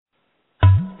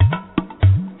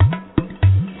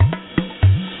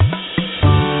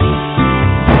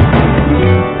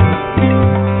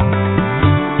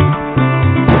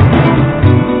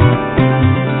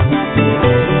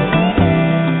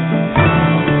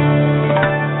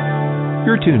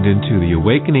You're tuned into the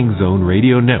Awakening Zone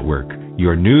Radio Network,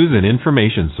 your news and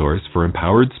information source for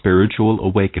empowered spiritual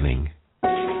awakening.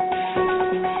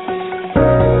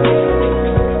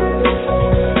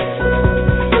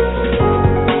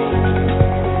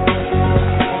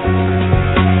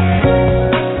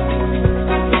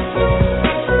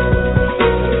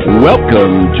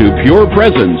 Welcome to Pure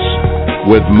Presence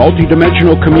with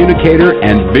multidimensional communicator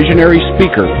and visionary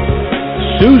speaker,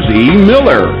 Susie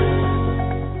Miller.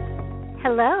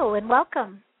 Hello and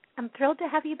welcome. I'm thrilled to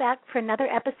have you back for another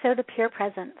episode of Pure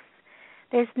Presence.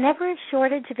 There's never a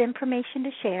shortage of information to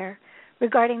share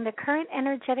regarding the current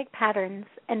energetic patterns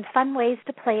and fun ways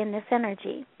to play in this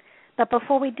energy. But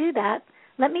before we do that,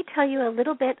 let me tell you a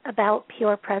little bit about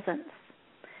Pure Presence.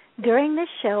 During this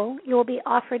show, you will be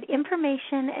offered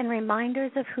information and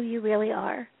reminders of who you really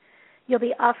are. You'll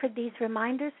be offered these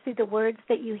reminders through the words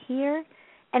that you hear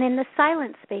and in the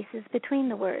silent spaces between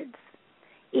the words.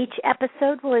 Each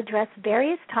episode will address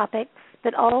various topics,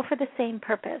 but all for the same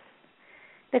purpose.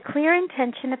 The clear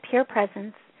intention of Pure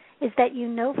Presence is that you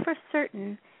know for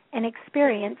certain and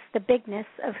experience the bigness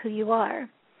of who you are.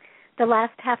 The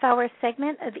last half-hour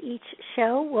segment of each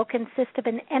show will consist of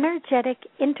an energetic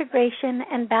integration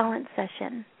and balance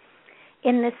session.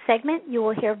 In this segment, you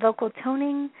will hear vocal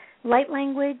toning, light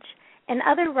language, and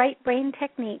other right brain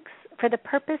techniques for the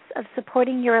purpose of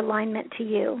supporting your alignment to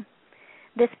you.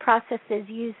 This process is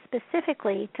used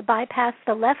specifically to bypass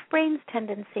the left brain's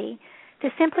tendency to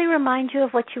simply remind you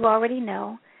of what you already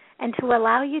know and to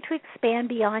allow you to expand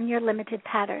beyond your limited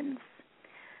patterns.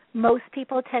 Most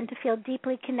people tend to feel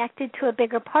deeply connected to a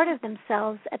bigger part of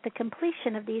themselves at the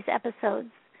completion of these episodes.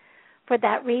 For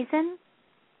that reason,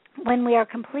 when we are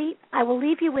complete, I will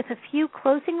leave you with a few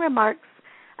closing remarks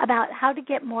about how to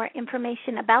get more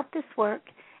information about this work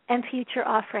and future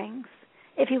offerings.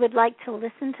 If you would like to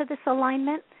listen to this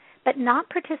alignment but not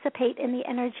participate in the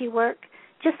energy work,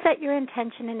 just set your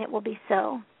intention and it will be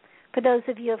so. For those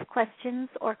of you who have questions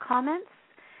or comments,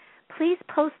 please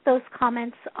post those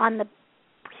comments on the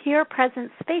Pure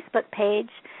Presence Facebook page,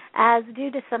 as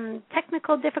due to some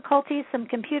technical difficulties, some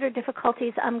computer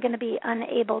difficulties, I'm going to be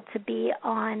unable to be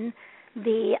on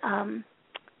the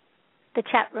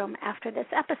chat room after this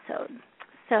episode.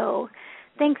 So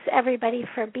thanks, everybody,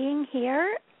 for being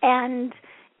here. And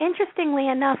interestingly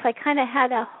enough, I kind of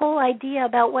had a whole idea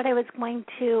about what I was going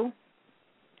to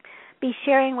be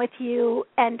sharing with you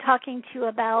and talking to you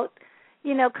about,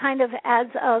 kind of as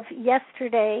of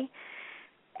yesterday.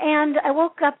 And I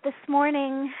woke up this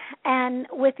morning, and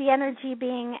with the energy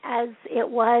being as it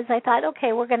was, I thought,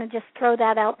 okay, we're going to just throw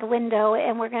that out the window,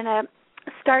 and we're going to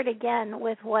start again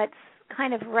with what's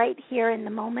kind of right here in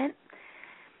the moment,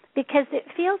 because it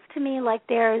feels to me like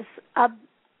there's a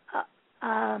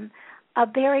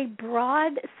very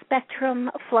broad spectrum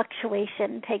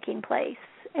fluctuation taking place.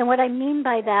 And what I mean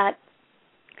by that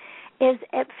is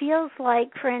it feels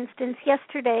like, for instance,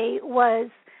 yesterday was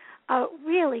a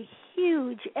really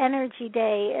huge energy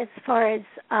day as far as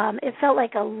it felt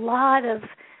like a lot of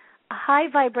high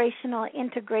vibrational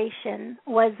integration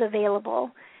was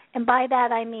available. And by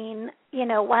that I mean,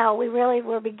 wow, we really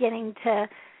were beginning to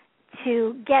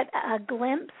get a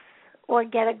glimpse or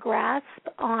get a grasp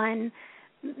on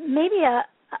maybe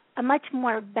a much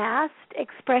more vast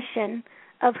expression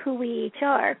of who we each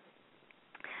are.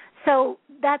 So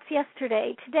that's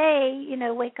yesterday. Today,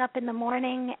 wake up in the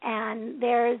morning and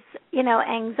there's,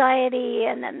 anxiety,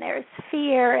 and then there's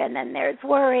fear, and then there's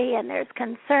worry, and there's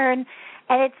concern.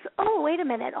 And it's, oh, wait a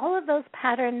minute, all of those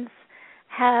patterns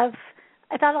I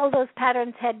thought all those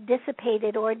patterns had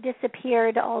dissipated or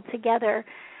disappeared altogether.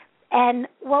 And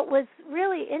what was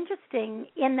really interesting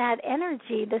in that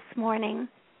energy this morning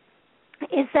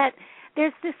is that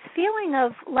there's this feeling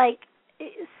of like,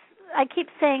 I keep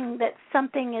saying that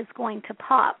something is going to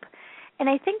pop. And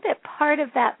I think that part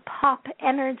of that pop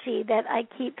energy that I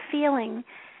keep feeling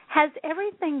has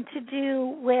everything to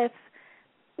do with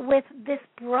this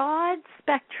broad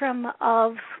spectrum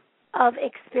of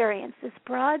experience, this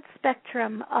broad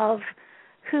spectrum of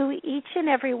who each and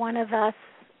every one of us,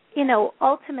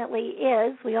 ultimately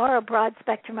is. We are a broad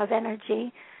spectrum of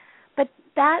energy, but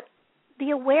that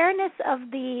the awareness of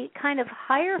the kind of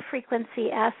higher frequency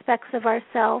aspects of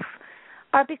ourself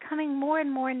are becoming more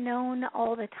and more known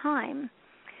all the time.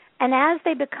 And as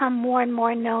they become more and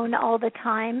more known all the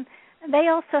time, they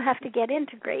also have to get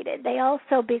integrated. They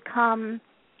also become,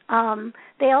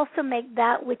 they also make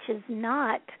that which is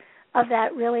not of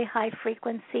that really high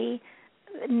frequency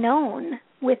known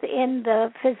within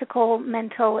the physical,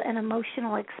 mental, and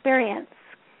emotional experience.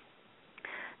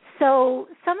 So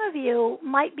some of you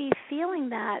might be feeling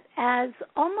that as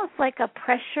almost like a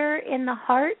pressure in the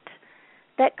heart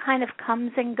that kind of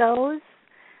comes and goes.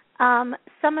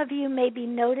 Some of you may be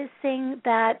noticing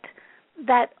that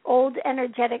old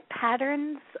energetic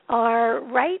patterns are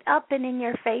right up and in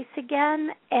your face again,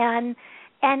 and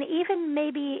even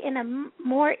maybe in a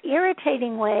more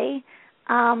irritating way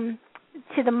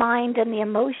to the mind and the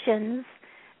emotions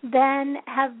than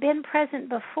have been present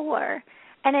before.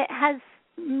 And it has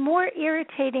more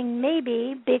irritating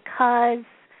maybe because,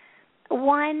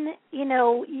 one,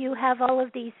 you have all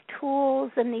of these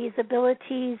tools and these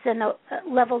abilities and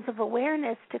levels of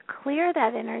awareness to clear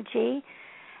that energy.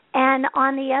 And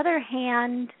on the other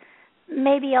hand,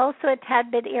 maybe also a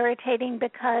tad bit irritating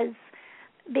because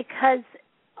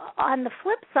on the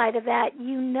flip side of that,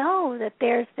 that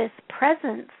there's this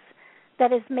presence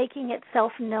that is making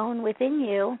itself known within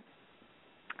you.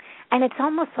 And it's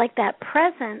almost like that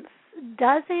presence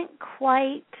doesn't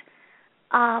quite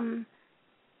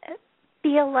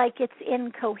feel like it's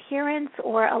in coherence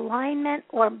or alignment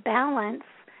or balance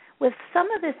with some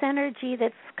of this energy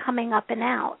that's coming up and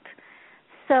out.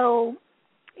 So,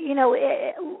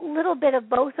 a little bit of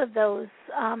both of those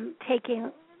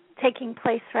taking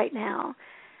place right now.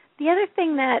 The other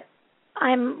thing that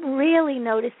I'm really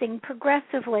noticing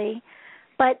progressively,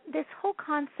 but this whole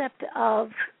concept of,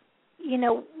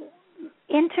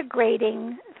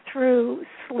 integrating through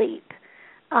sleep.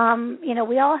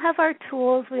 We all have our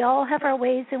tools. We all have our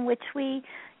ways in which we,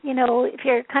 if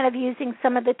you're kind of using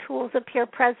some of the tools of pure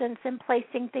presence and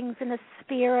placing things in a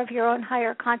sphere of your own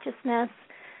higher consciousness,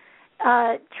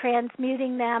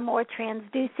 transmuting them or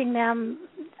transducing them,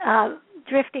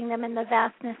 drifting them in the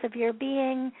vastness of your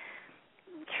being,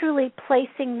 truly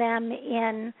placing them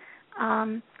in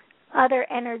other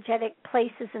energetic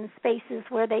places and spaces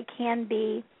where they can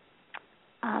be,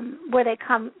 where they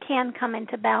can come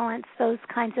into balance, those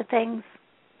kinds of things.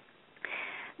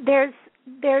 There's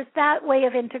that way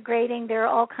of integrating. There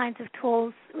are all kinds of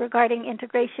tools regarding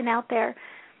integration out there.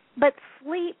 But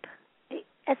sleep,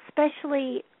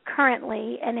 especially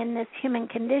currently and in this human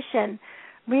condition,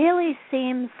 really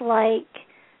seems like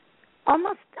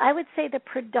almost, I would say, the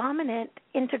predominant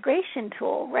integration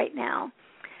tool right now.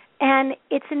 And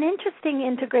it's an interesting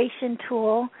integration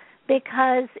tool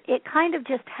because it kind of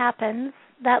just happens.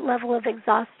 That level of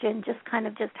exhaustion just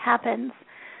happens.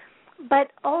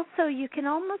 But also you can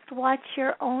almost watch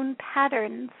your own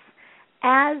patterns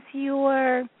as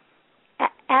you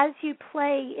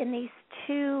play in these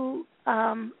two,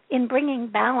 in bringing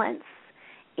balance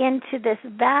into this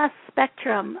vast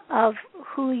spectrum of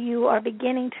who you are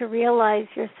beginning to realize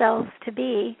yourselves to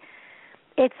be.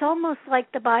 It's almost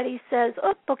like the body says,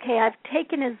 oh, okay, I've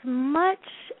taken as much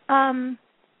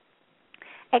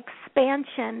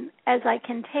expansion as I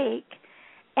can take,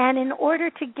 and in order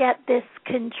to get this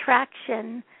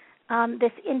contraction,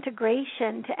 this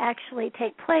integration to actually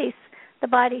take place, the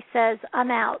body says,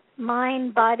 I'm out.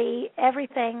 Mind, body,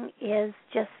 everything is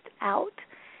just out.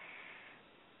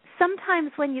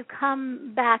 Sometimes when you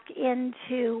come back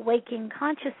into waking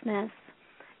consciousness,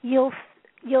 you'll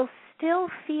still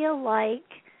feel like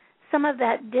some of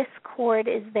that discord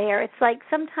is there. It's like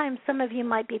sometimes some of you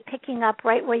might be picking up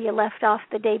right where you left off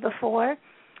the day before.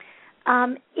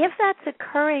 If that's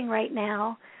occurring right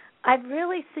now, I'd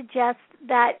really suggest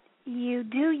that you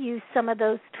do use some of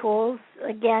those tools,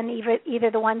 again,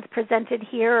 either the ones presented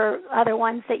here or other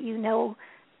ones that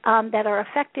that are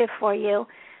effective for you.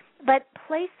 But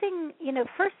placing,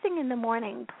 first thing in the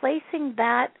morning, placing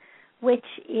that which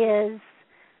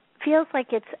feels like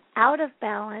it's out of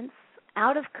balance,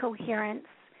 out of coherence,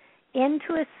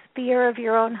 into a sphere of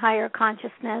your own higher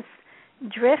consciousness,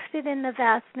 drifted in the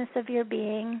vastness of your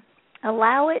being.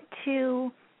 Allow it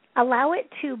to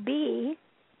be,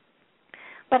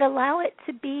 but allow it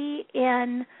to be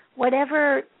in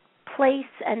whatever place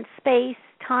and space,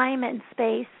 time and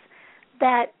space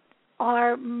that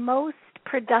are most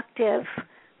productive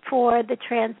for the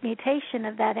transmutation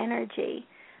of that energy.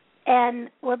 And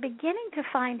we're beginning to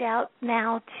find out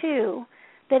now, too,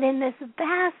 that in this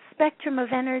vast spectrum of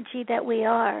energy that we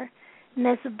are, in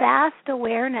this vast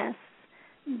awareness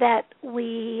that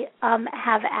we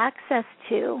have access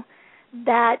to,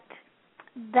 that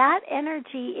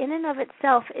energy in and of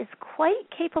itself is quite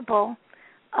capable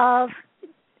of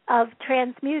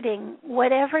transmuting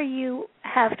whatever you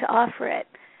have to offer it.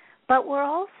 But we're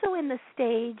also in the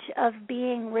stage of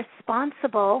being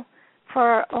responsible for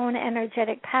our own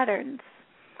energetic patterns.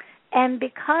 And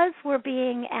because we're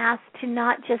being asked to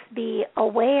not just be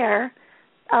aware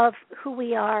of who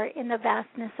we are in the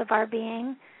vastness of our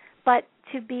being, but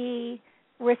to be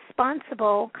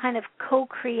responsible kind of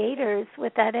co-creators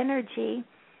with that energy,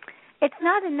 it's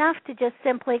not enough to just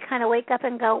simply kind of wake up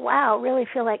and go, wow, really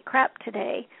feel like crap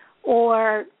today,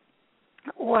 or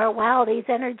or wow, these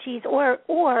energies, or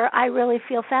I really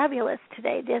feel fabulous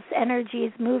today. This energy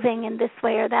is moving in this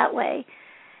way or that way.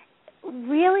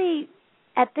 Really,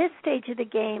 at this stage of the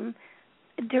game,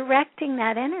 directing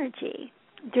that energy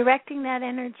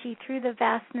through the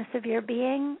vastness of your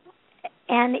being,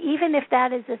 and even if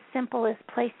that is as simple as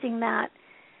placing that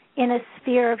in a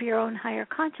sphere of your own higher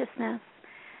consciousness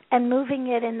and moving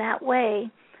it in that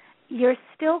way, you're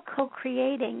still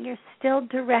co-creating, you're still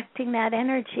directing that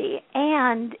energy.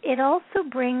 And it also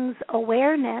brings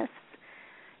awareness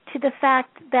to the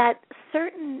fact that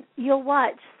you'll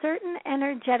watch certain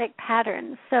energetic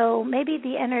patterns. So maybe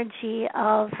the energy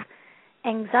of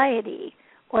anxiety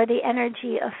or the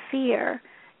energy of fear,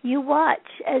 you watch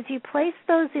as you place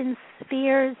those in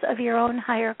spheres of your own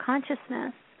higher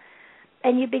consciousness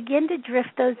and you begin to drift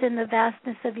those in the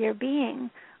vastness of your being.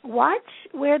 Watch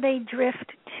where they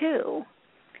drift to.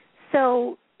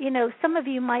 So, some of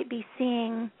you might be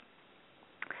seeing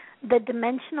the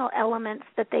dimensional elements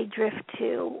that they drift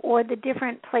to, or the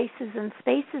different places and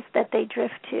spaces that they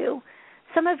drift to.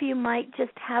 Some of you might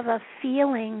just have a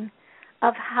feeling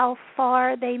of how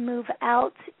far they move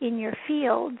out in your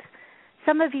field.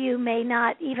 Some of you may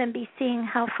not even be seeing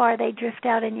how far they drift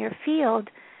out in your field,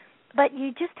 but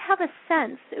you just have a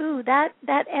sense,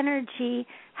 that energy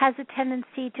has a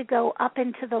tendency to go up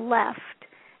and to the left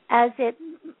as it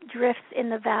drifts in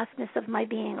the vastness of my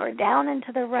being, or down and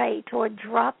to the right, or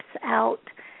drops out.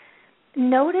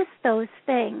 Notice those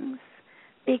things,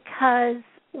 because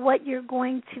what you're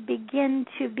going to begin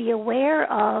to be aware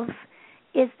of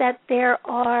is that there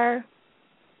are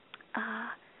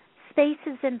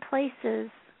spaces and places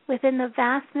within the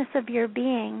vastness of your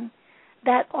being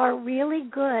that are really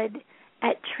good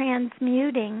at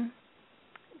transmuting,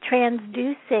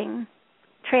 transducing,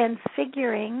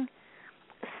 transfiguring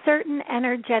certain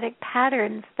energetic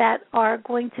patterns that are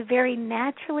going to very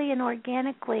naturally and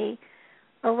organically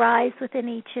arise within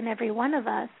each and every one of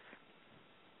us,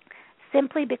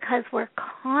 simply because we're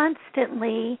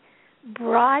constantly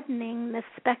broadening the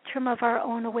spectrum of our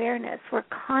own awareness. We're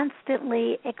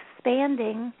constantly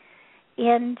expanding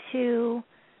into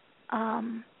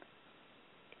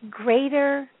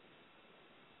greater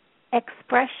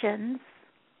expressions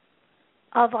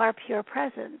of our pure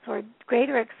presence, or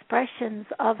greater expressions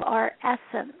of our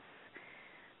essence.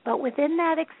 But within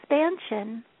that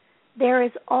expansion, there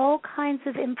is all kinds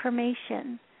of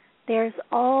information. There's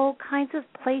all kinds of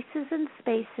places and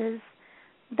spaces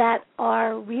that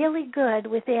are really good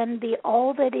within the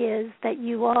all that is that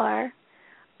you are,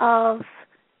 of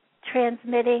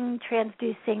transmitting,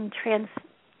 transducing,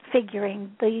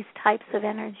 transfiguring these types of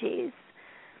energies.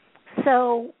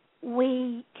 So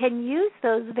we can use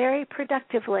those very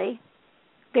productively,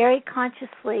 very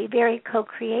consciously, very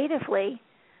co-creatively,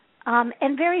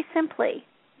 and very simply,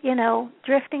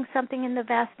 drifting something in the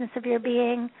vastness of your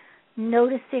being,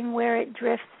 noticing where it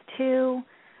drifts to,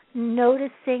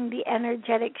 noticing the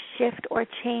energetic shift or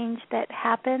change that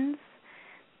happens,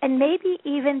 and maybe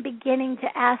even beginning to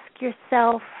ask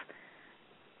yourself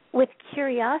with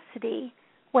curiosity,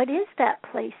 what is that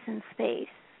place and space?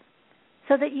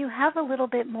 So that you have a little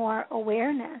bit more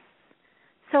awareness.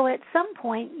 So at some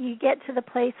point you get to the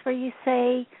place where you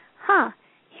say,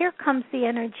 here comes the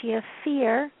energy of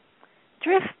fear.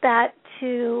 Drift that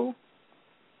to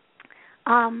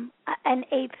an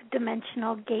 8th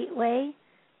dimensional gateway.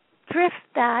 Drift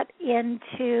that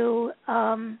into,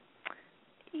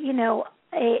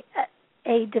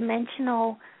 a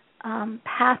dimensional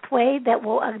pathway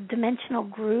a dimensional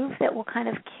groove that will kind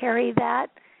of carry that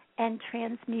and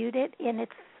transmute it in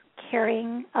its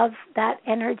carrying of that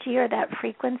energy or that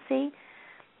frequency.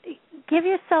 Give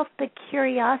yourself the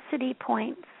curiosity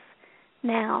points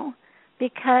now,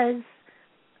 because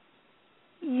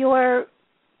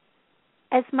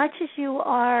as much as you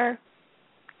are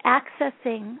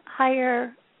accessing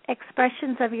higher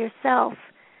expressions of yourself,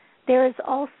 there is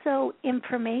also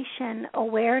information,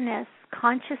 awareness,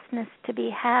 consciousness to be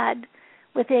had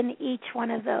within each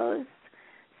one of those.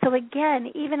 So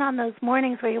again, even on those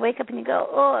mornings where you wake up and you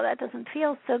go, that doesn't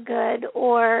feel so good,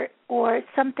 or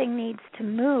something needs to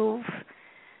move,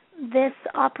 this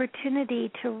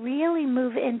opportunity to really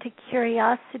move into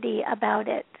curiosity about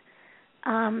it.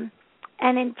 And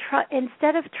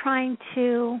instead of trying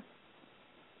to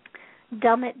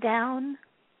dumb it down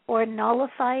or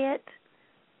nullify it,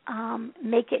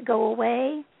 make it go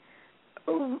away,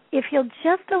 if you'll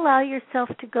just allow yourself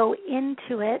to go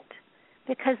into it,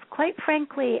 because quite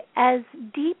frankly, as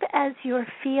deep as you're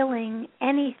feeling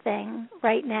anything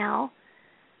right now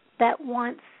that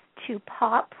wants to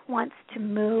pop, wants to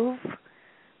move,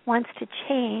 wants to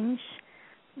change,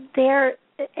 there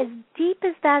as deep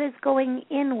as that is going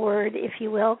inward, if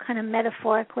you will, kind of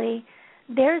metaphorically,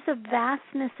 there's a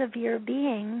vastness of your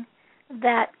being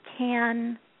that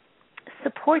can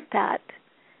support that.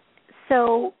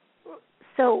 So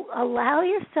allow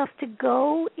yourself to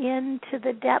go into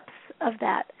the depths of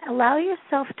that. Allow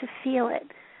yourself to feel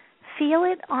it. Feel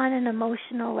it on an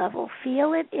emotional level.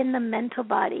 Feel it in the mental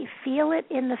body. Feel it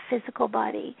in the physical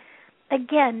body.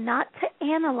 Again, not to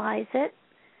analyze it,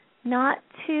 not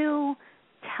to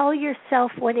tell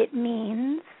yourself what it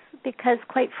means, because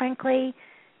quite frankly,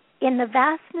 in the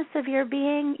vastness of your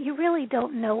being, you really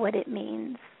don't know what it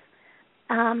means.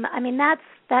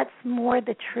 That's more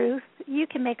the truth. You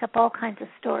can make up all kinds of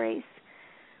stories,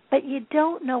 but you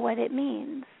don't know what it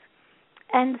means.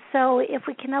 And so if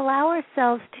we can allow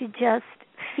ourselves to just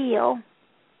feel,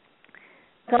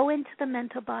 go into the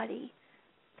mental body,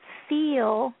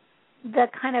 feel the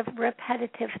kind of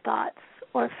repetitive thoughts,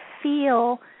 or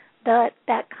feel that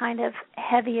kind of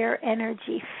heavier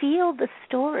energy, feel the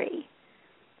story.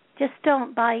 Just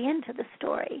don't buy into the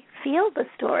story. Feel the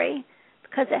story,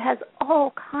 because it has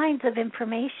all kinds of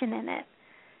information in it.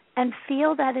 And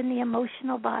feel that in the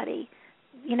emotional body.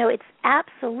 You know, it's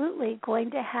absolutely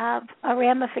going to have a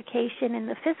ramification in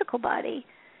the physical body.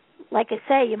 Like I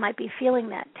say, you might be feeling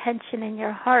that tension in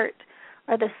your heart,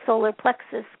 or the solar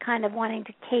plexus kind of wanting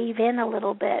to cave in a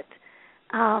little bit.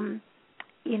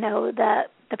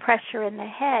 The pressure in the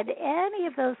head, any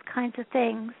of those kinds of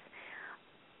things.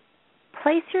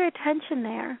 Place your attention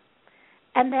there,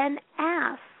 and then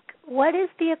ask, what is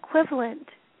the equivalent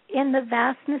in the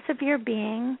vastness of your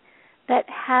being that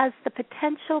has the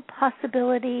potential,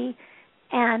 possibility,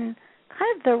 and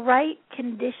kind of the right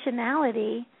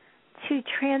conditionality to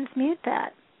transmute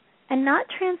that? And not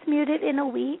transmute it in a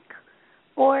week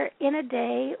or in a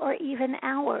day or even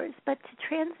hours, but to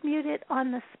transmute it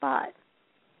on the spot.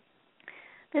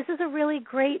 This is a really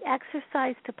great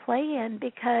exercise to play in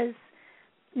because,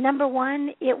 number one,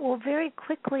 it will very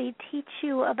quickly teach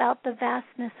you about the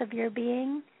vastness of your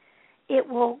being. It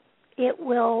will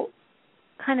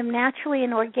kind of naturally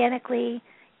and organically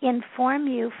inform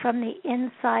you from the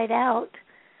inside out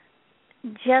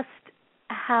just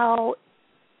how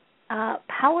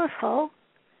powerful,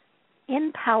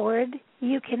 empowered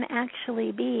you can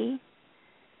actually be.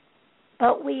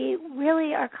 But we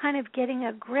really are kind of getting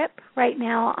a grip right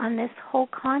now on this whole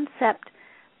concept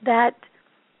that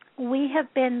we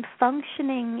have been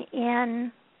functioning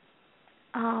in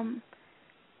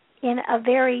a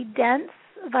very dense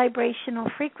vibrational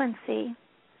frequency,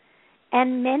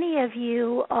 and many of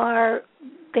you are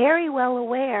very well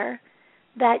aware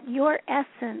that your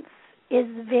essence is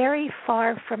very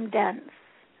far from dense,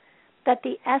 that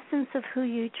the essence of who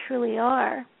you truly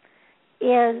are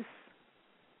is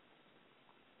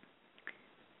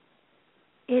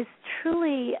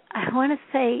truly, I want to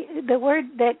say, the word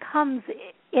that comes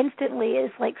instantly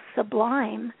is like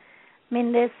sublime. I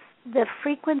mean, the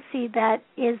frequency that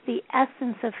is the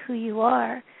essence of who you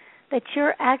are, that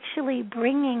you're actually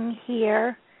bringing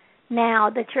here now,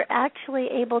 that you're actually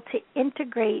able to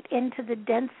integrate into the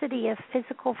density of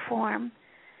physical form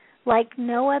like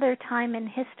no other time in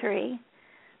history.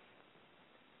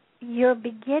 You're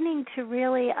beginning to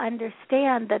really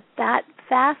understand that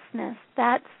vastness,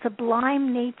 that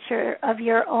sublime nature of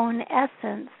your own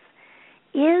essence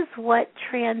is what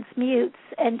transmutes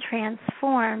and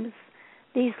transforms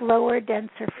these lower,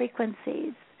 denser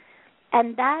frequencies.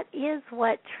 And that is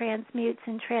what transmutes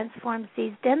and transforms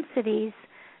these densities,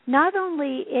 not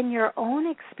only in your own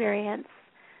experience,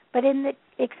 but in the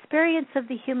experience of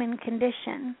the human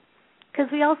condition. Because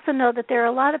we also know that there are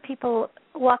a lot of people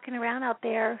walking around out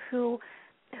there who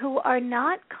are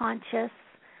not conscious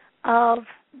of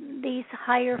these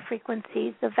higher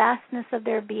frequencies, the vastness of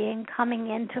their being coming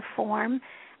into form,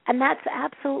 and that's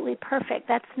absolutely perfect.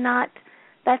 That's not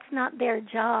their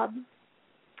job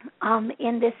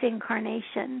in this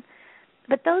incarnation.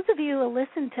 But those of you who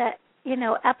listen to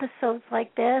episodes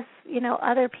like this,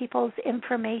 other people's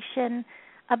information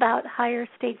about higher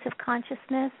states of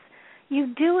consciousness,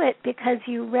 you do it because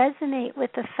you resonate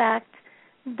with the fact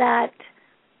that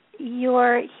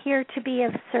you're here to be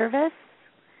of service,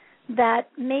 that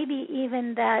maybe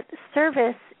even that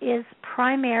service is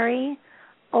primary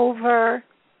over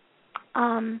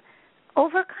kind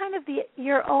of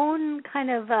your own kind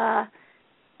of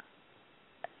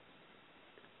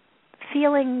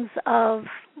feelings of,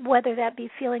 whether that be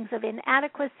feelings of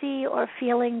inadequacy or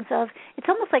feelings of, it's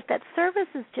almost like that service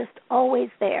is just always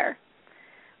there.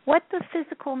 What the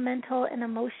physical, mental, and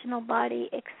emotional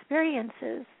body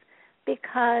experiences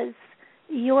because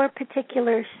your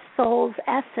particular soul's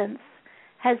essence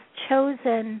has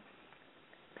chosen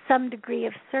some degree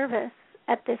of service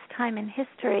at this time in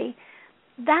history,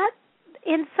 that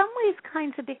in some ways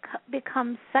kind of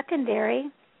becomes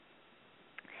secondary.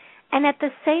 And at the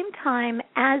same time,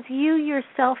 as you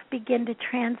yourself begin to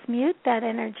transmute that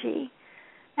energy,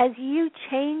 as you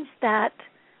change that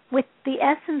with the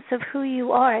essence of who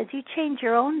you are, as you change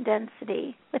your own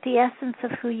density with the essence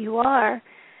of who you are,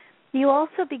 you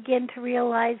also begin to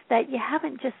realize that you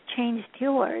haven't just changed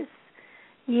yours.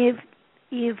 You've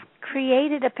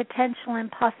created a potential and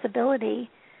possibility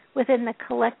within the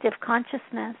collective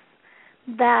consciousness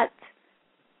that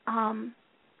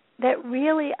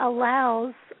really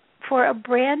allows for a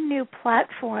brand new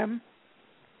platform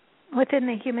within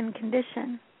the human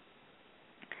condition.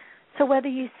 So whether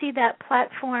you see that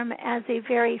platform as a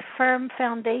very firm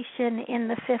foundation in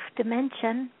the fifth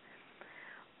dimension,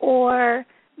 or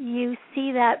you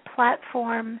see that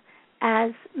platform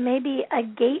as maybe a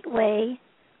gateway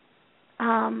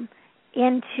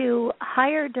into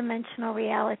higher dimensional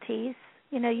realities,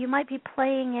 you might be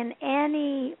playing in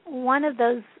any one of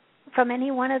those, from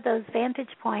any one of those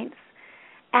vantage points,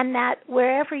 and that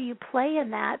wherever you play in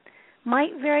that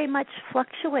might very much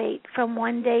fluctuate from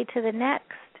one day to the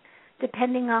next,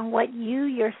 depending on what you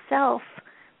yourself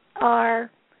are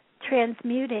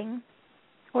transmuting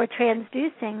or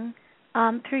transducing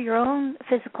through your own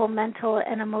physical, mental,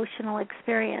 and emotional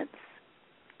experience.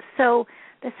 So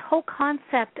this whole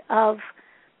concept of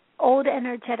old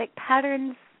energetic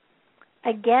patterns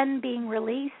again being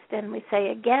released, and we say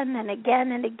again and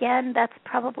again and again, that's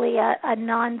probably a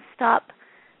non-stop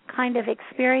kind of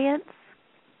experience.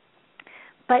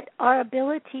 But our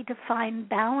ability to find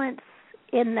balance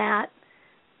in that,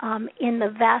 in the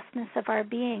vastness of our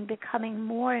being, becoming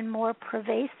more and more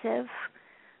pervasive.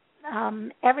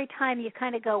 Every time you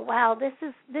kind of go, wow, this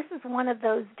is one of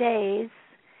those days,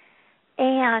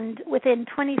 and within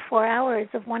 24 hours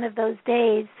of one of those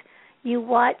days, you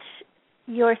watch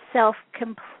yourself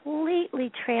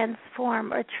completely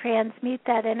transform or transmute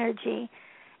that energy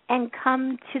and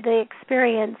come to the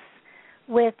experience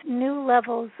with new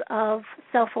levels of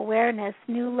self-awareness,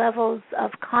 new levels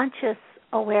of conscious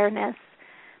awareness.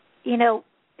 Pay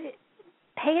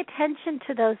attention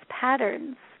to those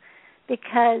patterns,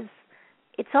 because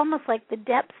it's almost like the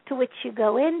depths to which you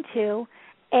go into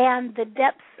and the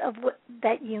depths of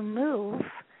that you move,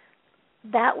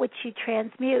 that which you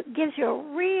transmute, gives you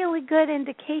a really good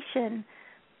indication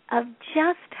of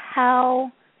just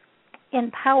how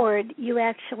empowered you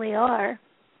actually are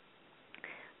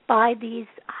by these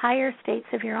higher states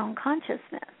of your own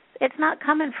consciousness. It's not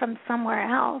coming from somewhere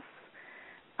else.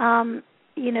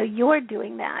 You're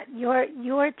doing that.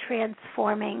 You're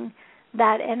transforming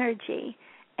that energy.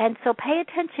 And so pay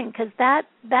attention, because that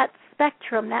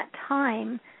spectrum, that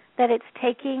time that it's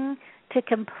taking to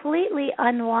completely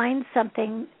unwind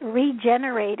something,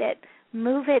 regenerate it,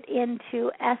 move it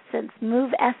into essence,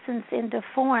 move essence into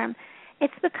form,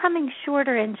 it's becoming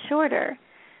shorter and shorter.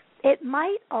 It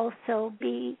might also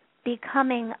be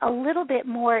becoming a little bit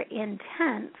more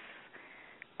intense,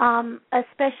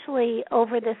 especially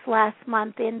over this last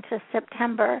month into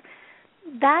September.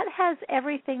 That has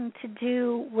everything to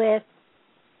do with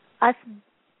us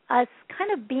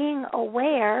kind of being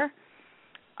aware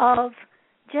of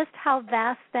just how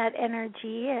vast that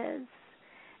energy is.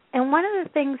 And one of the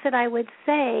things that I would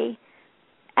say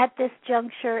at this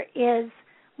juncture is,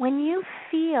 when you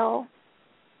feel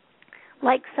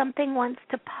like something wants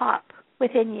to pop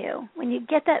within you, when you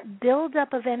get that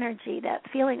buildup of energy, that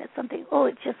feeling that something,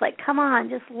 it's just like, come on,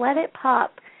 just let it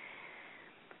pop.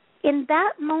 In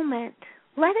that moment,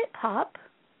 let it pop.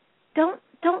 Don't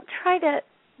try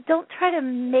to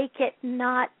make it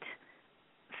not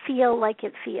feel like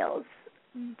it feels.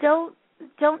 Don't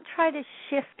try to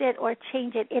shift it or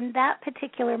change it in that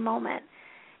particular moment.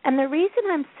 And the reason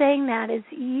I'm saying that is,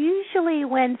 usually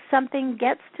when something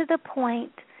gets to the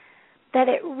point that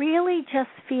it really just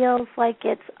feels like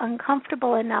it's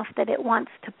uncomfortable enough that it wants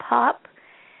to pop,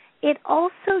 it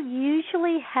also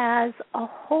usually has a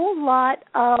whole lot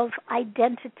of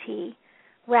identity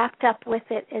wrapped up with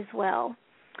it as well.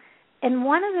 And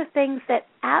one of the things that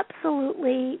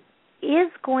absolutely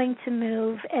is going to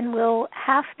move and will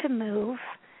have to move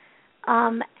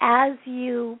as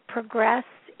you progress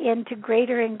into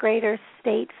greater and greater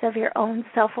states of your own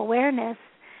self-awareness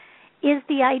is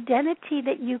the identity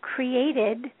that you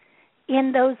created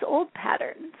in those old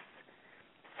patterns.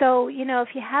 So, if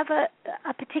you have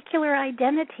a particular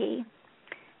identity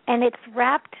and it's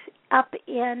wrapped up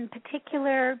in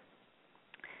particular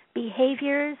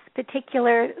behaviors,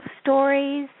 particular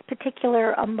stories,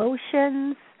 particular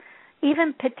emotions,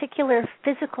 even particular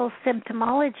physical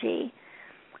symptomology,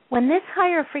 when this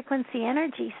higher frequency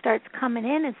energy starts coming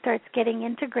in and starts getting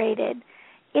integrated,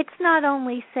 it's not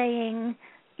only saying,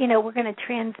 we're going to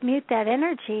transmute that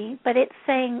energy, but it's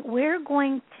saying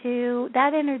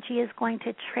that energy is going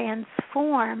to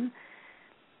transform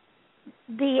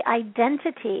the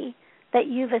identity that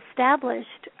you've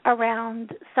established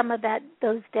around some of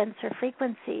those denser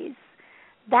frequencies.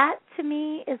 That, to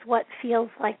me, is what feels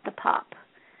like the pop.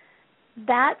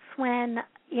 That's when,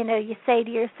 you say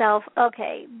to yourself,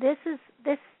 okay, this is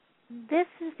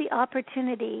the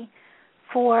opportunity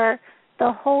for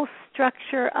the whole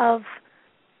structure of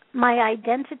my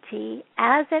identity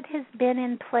as it has been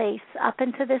in place up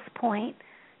until this point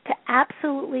to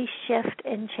absolutely shift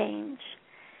and change.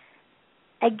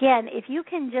 Again, if you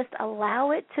can just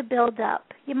allow it to build up,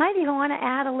 you might even want to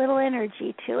add a little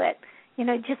energy to it,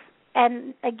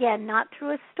 and again, not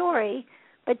through a story,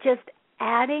 but just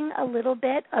adding a little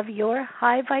bit of your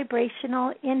high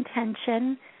vibrational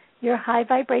intention, your high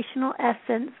vibrational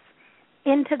essence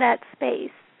into that space.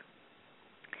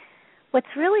 What's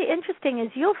really interesting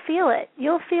is you'll feel it.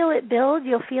 You'll feel it build,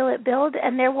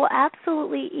 and there will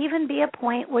absolutely even be a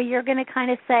point where you're going to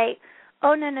kind of say,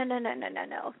 oh, no,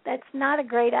 that's not a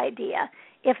great idea.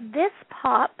 If this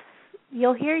pops,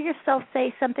 you'll hear yourself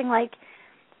say something like,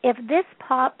 if this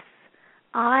pops,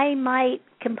 I might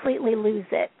completely lose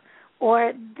it.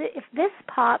 Or if this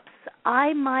pops,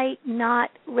 I might not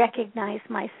recognize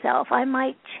myself. I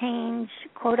might change,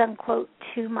 quote unquote,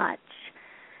 too much.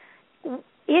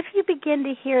 If you begin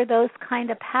to hear those kind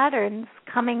of patterns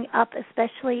coming up,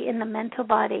 especially in the mental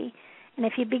body, and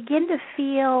if you begin to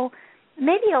feel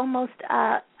maybe almost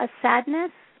a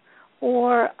sadness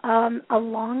or a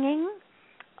longing,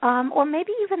 or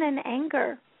maybe even an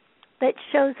anger that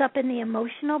shows up in the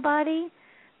emotional body,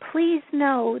 please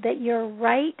know that you're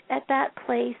right at that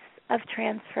place of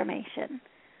transformation.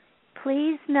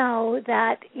 Please know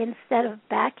that instead of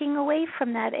backing away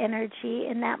from that energy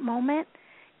in that moment,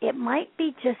 it might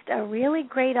be just a really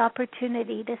great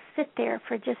opportunity to sit there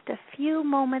for just a few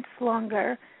moments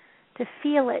longer, to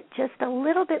feel it just a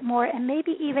little bit more, and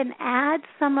maybe even add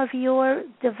some of your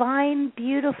divine,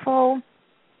 beautiful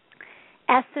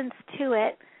essence to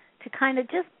it to kind of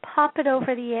just pop it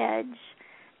over the edge.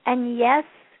 And yes,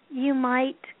 you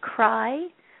might cry,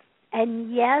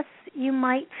 and yes, you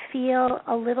might feel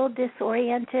a little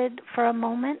disoriented for a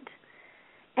moment,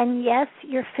 and yes,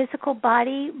 your physical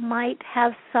body might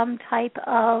have some type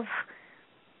of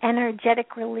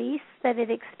energetic release that it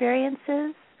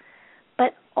experiences,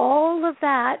 but all of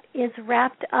that is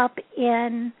wrapped up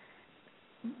in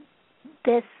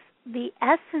the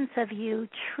essence of you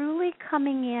truly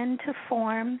coming into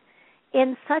form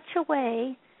in such a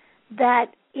way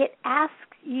that it asks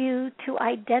you to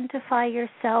identify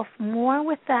yourself more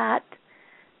with that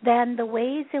than the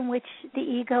ways in which the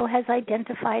ego has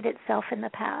identified itself in the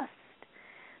past.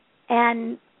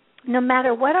 And no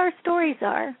matter what our stories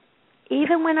are,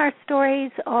 even when our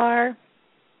stories are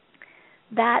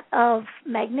that of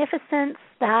magnificence,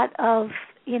 that of,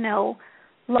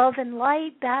 love and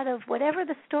light, that of whatever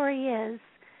the story is,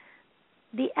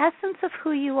 the essence of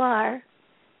who you are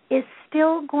is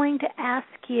still going to ask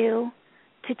you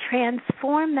to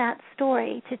transform that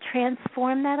story, to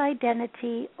transform that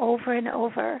identity over and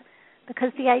over,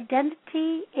 because the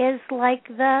identity is like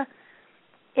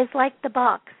the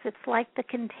box, it's like the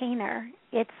container,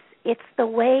 it's the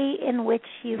way in which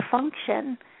you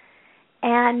function,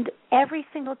 and every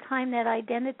single time that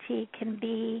identity can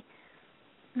be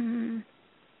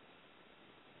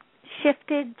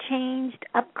shifted, changed,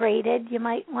 upgraded, you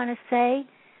might want to say,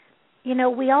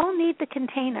 we all need the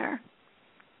container.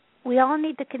 We all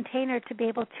need the container to be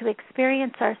able to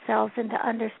experience ourselves and to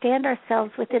understand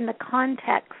ourselves within the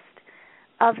context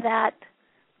of that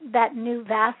new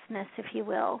vastness, if you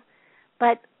will.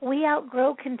 But we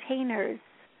outgrow containers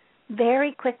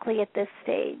very quickly at this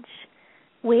stage.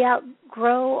 We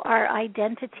outgrow our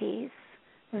identities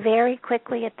very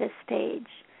quickly at this stage.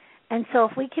 And so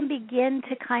if we can begin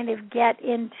to kind of get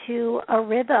into a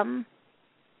rhythm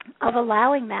of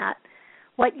allowing that,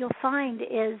 what you'll find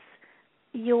is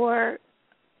your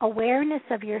awareness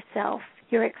of yourself,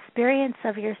 your experience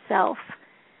of yourself,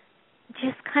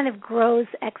 just kind of grows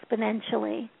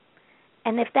exponentially.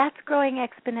 And if that's growing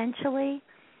exponentially,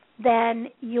 then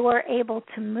you're able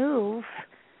to move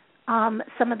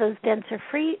some of those denser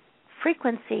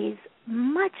frequencies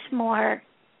much more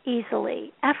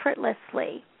easily,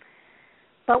 effortlessly.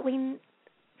 But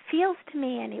feels to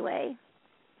me anyway,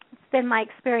 it's been my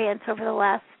experience over the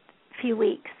last few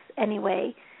weeks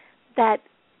anyway, that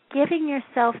giving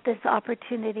yourself this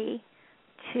opportunity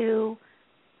to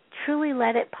truly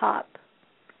let it pop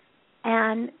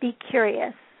and be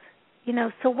curious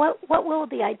So what will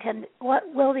the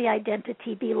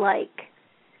identity be like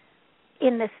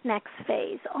in this next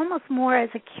phase? Almost more as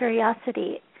a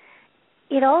curiosity.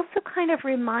 It also kind of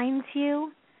reminds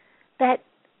you that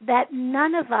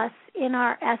none of us in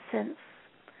our essence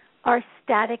are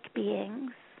static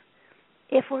beings.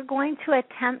 If we're going to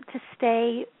attempt to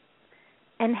stay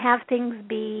and have things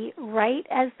be right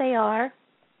as they are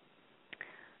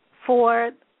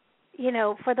for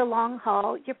the long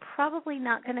haul, you're probably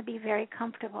not going to be very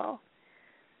comfortable.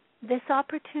 This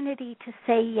opportunity to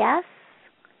say yes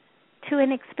to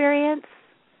an experience,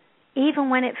 even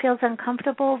when it feels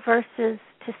uncomfortable, versus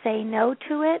to say no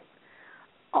to it,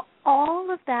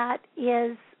 all of that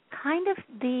is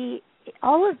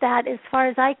all of that, as far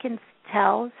as I can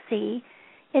see,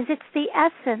 is it's the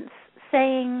essence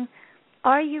saying,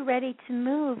 are you ready to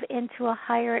move into a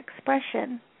higher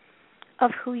expression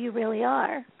of who you really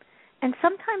are? And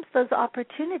sometimes those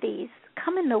opportunities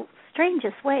come in the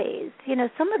strangest ways.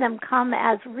 Some of them come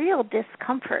as real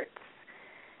discomforts.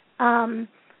 Some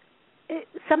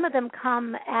of them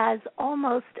come as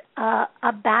almost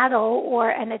a battle or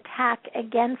an attack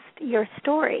against your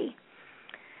story.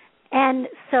 And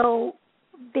so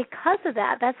because of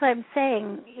that, that's what I'm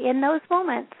saying, in those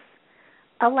moments,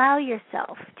 allow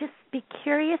yourself, just be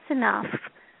curious enough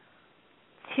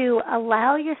to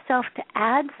allow yourself to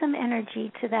add some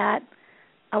energy to that,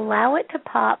 allow it to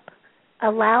pop,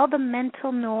 allow the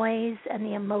mental noise and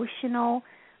the emotional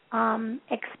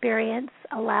experience,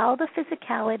 allow the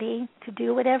physicality to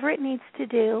do whatever it needs to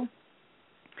do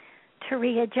to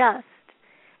readjust.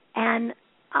 And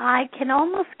I can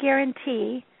almost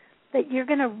guarantee that you're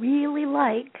going to really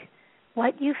like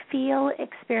what you feel,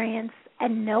 experience,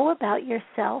 and know about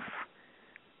yourself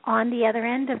on the other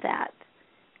end of that.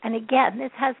 And again,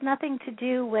 this has nothing to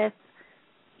do with,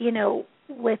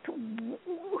 with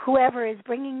whoever is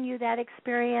bringing you that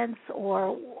experience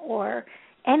or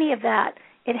any of that.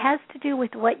 It has to do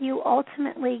with what you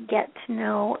ultimately get to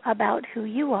know about who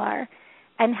you are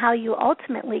and how you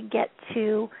ultimately get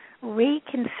to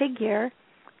reconfigure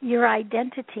your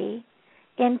identity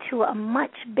into a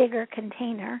much bigger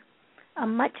container, a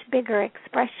much bigger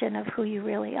expression of who you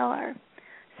really are.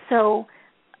 So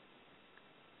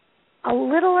a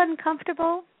little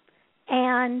uncomfortable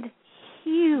and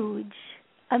huge,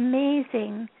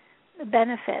 amazing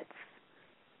benefits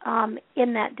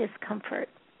in that discomfort.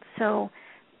 So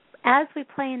as we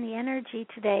play in the energy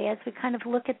today, as we kind of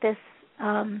look at this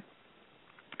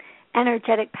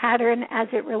energetic pattern as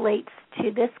it relates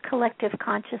to this collective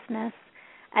consciousness,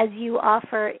 as you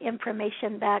offer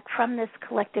information back from this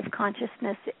collective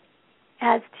consciousness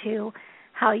as to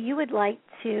how you would like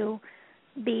to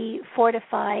be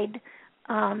fortified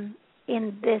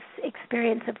in this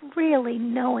experience of really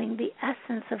knowing the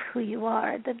essence of who you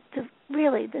are,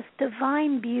 really this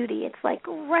divine beauty. It's like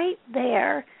right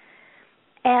there.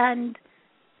 And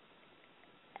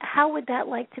how would that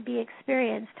like to be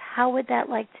experienced? How would that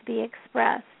like to be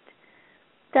expressed?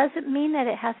 Doesn't mean that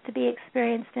it has to be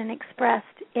experienced and expressed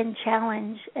in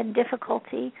challenge and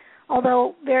difficulty,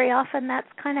 although very often that's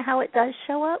kind of how it does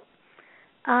show up.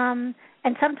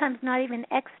 And sometimes not even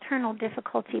external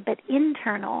difficulty, but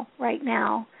internal right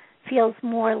now feels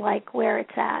more like where it's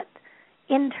at.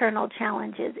 Internal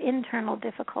challenges, internal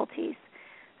difficulties.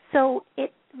 So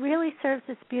it really serves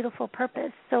this beautiful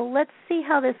purpose. So let's see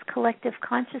how this collective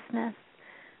consciousness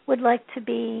would like to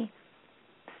be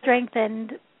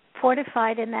strengthened,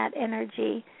 fortified in that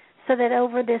energy, so that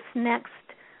over this next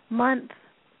month,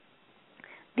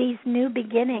 these new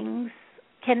beginnings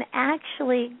can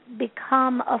actually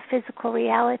become a physical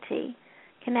reality,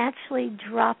 can actually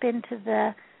drop into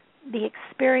the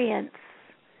experience,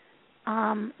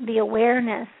 the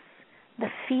awareness, the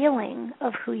feeling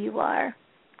of who you are,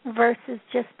 versus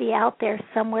just be out there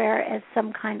somewhere as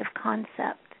some kind of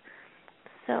concept.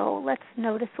 So let's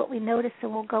notice what we notice,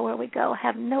 and we'll go where we go. I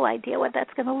have no idea what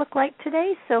that's going to look like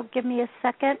today, so give me a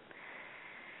second.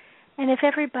 And if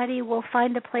everybody will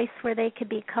find a place where they could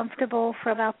be comfortable for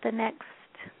about the next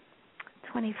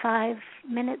 25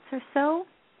 minutes or so,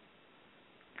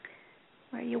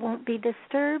 where you won't be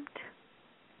disturbed.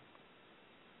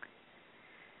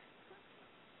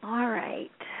 All right.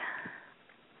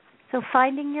 So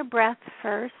finding your breath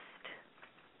first.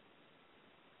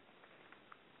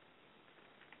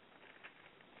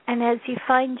 And as you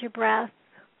find your breath,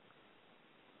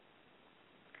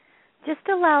 just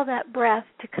allow that breath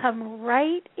to come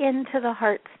right into the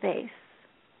heart space.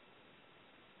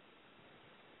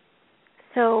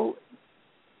 So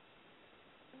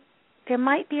there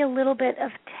might be a little bit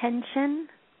of tension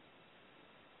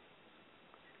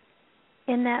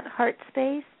in that heart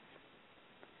space.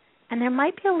 And there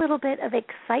might be a little bit of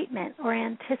excitement or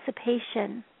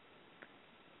anticipation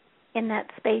in that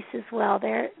space as well.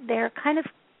 They're kind of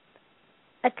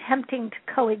attempting to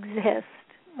coexist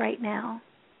right now.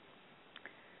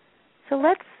 So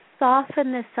let's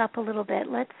soften this up a little bit.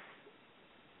 Let's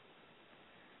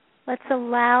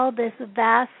allow this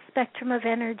vast spectrum of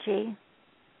energy,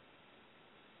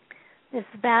 this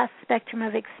vast spectrum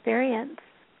of experience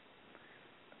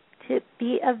to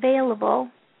be available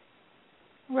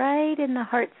right in the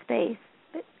heart space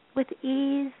with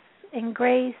ease and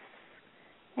grace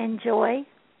and joy.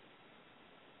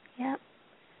 Yep.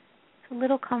 It's a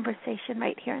little conversation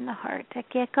right here in the heart.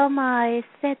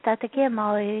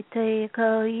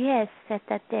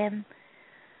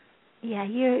 Yeah,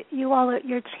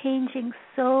 you're changing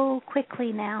so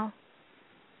quickly now.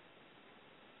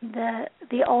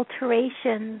 The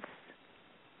alterations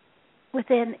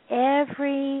within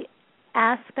every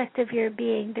aspect of your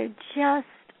being, they're just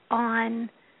on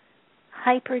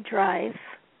hyperdrive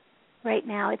right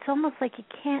now. It's almost like you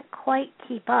can't quite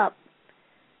keep up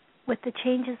with the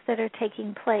changes that are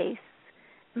taking place.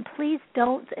 And please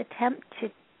don't attempt to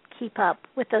keep up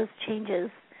with those changes.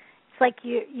 It's like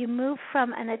you move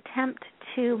from an attempt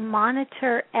to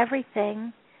monitor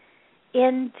everything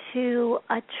into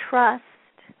a trust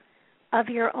of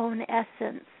your own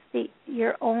essence,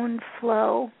 your own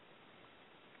flow,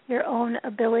 your own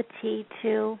ability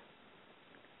to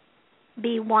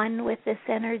be one with this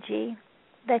energy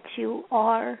that you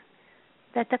are.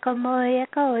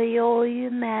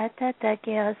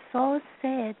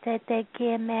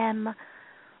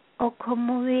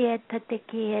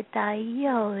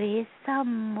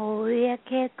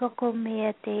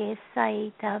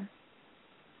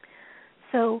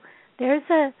 So there's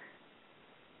a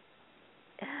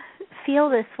feel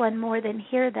this one more than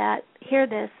hear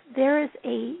this. There is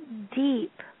a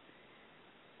deep,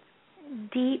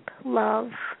 deep love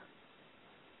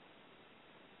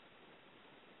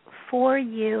for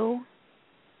you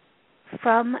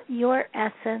from your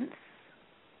essence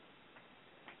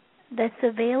that's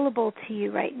available to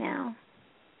you right now.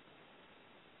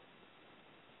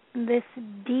 This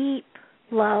deep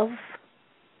love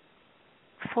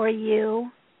for you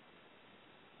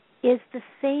is the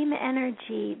same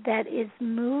energy that is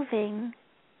moving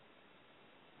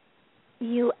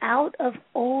you out of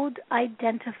old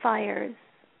identifiers,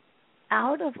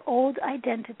 out of old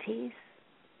identities,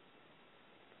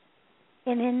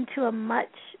 and into a much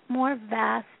more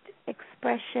vast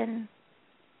expression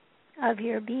of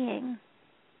your being.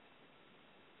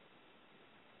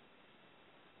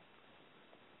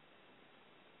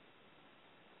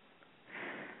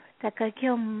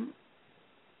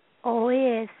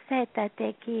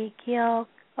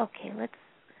 Okay, let's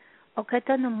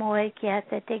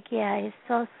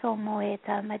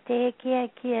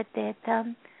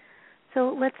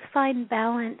so let's find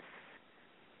balance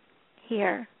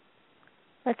here.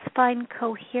 Let's find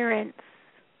coherence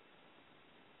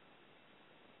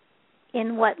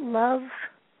in what love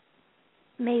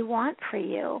may want for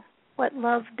you, what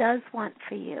love does want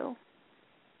for you.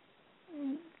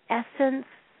 Essence,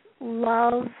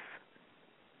 love,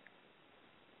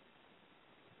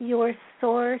 your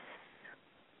source,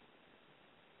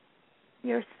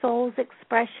 your soul's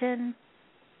expression,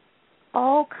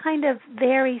 all kind of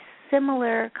very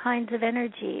similar kinds of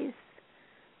energies.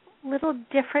 Little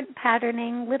different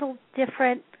patterning, little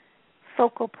different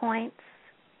focal points.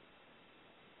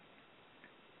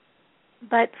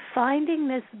 But finding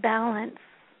this balance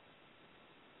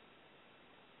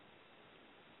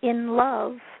in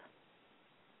love,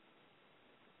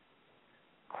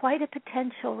 quite a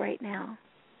potential right now.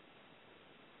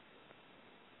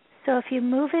 So if you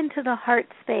move into the heart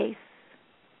space,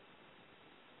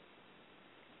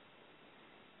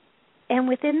 and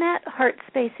within that heart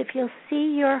space, if you'll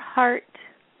see your heart,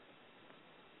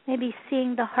 maybe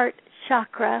seeing the heart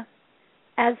chakra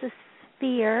as a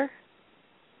sphere,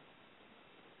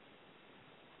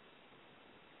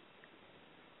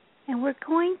 and we're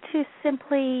going to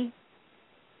simply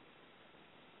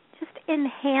just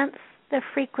enhance the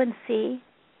frequency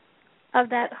of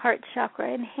that heart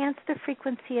chakra, enhance the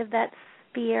frequency of that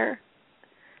sphere.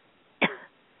 Here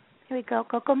we go.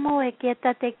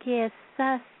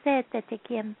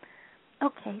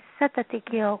 Okay,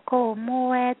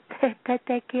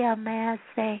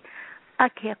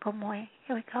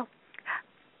 here we go.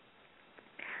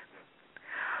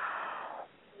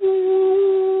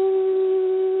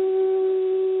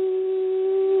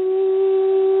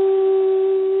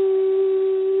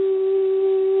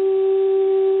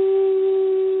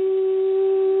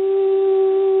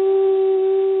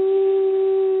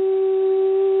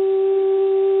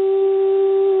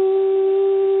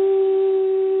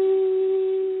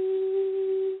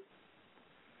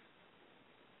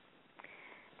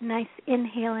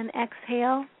 inhale and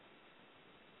exhale.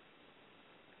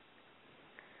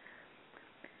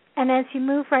 And as you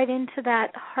move right into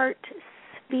that heart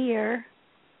sphere,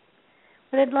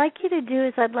 what I'd like you to do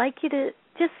is I'd like you to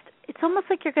just, it's almost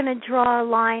like you're going to draw a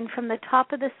line from the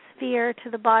top of the sphere to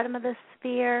the bottom of the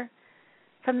sphere,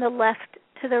 from the left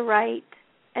to the right,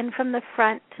 and from the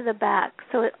front to the back.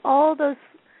 So all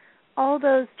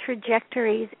those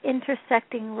trajectories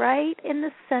intersecting right in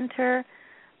the center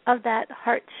of that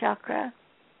heart chakra.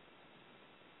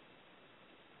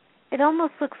 It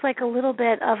almost looks like a little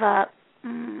bit of a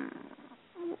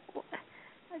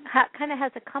kind of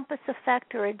has a compass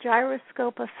effect or a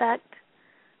gyroscope effect.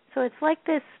 So it's like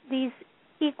these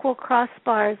equal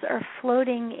crossbars are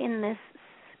floating in this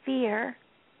sphere.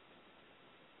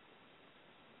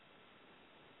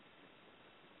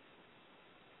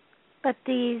 But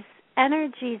these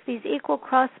energies, these equal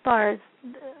crossbars,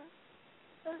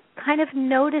 kind of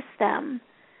notice them.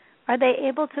 Are they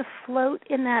able to float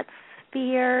in that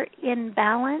sphere in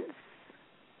balance?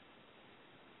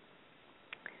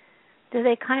 Do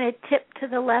they kind of tip to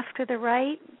the left or the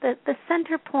right? The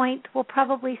center point will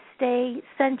probably stay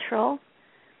central,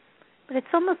 but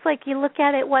it's almost like you look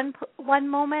at it one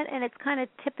moment and it's kind of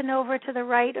tipping over to the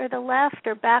right or the left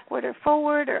or backward or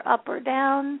forward or up or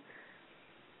down.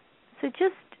 So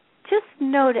just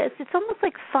notice. It's almost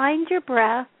like find your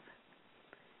breath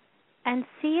and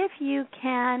see if you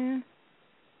can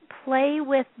play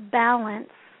with balance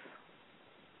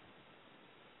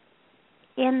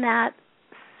in that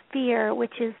sphere,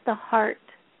 which is the heart.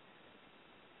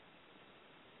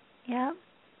 Yeah,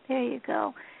 there you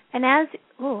go. And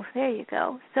there you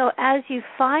go. So as you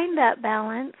find that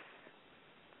balance,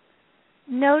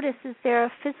 notice, is there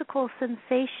a physical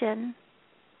sensation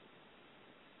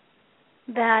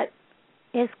that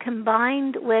is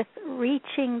combined with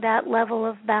reaching that level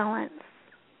of balance?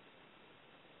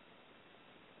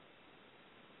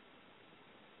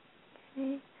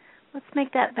 Okay. Let's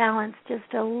make that balance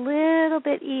just a little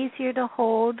bit easier to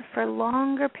hold for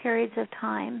longer periods of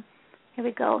time. Here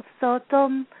we go.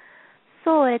 Sotom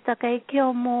soeta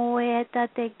kaikyomo eta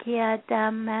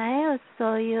tekiatame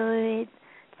soyo. It's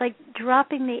like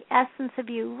dropping the essence of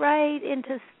you right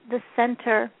into the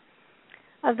center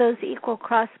of those equal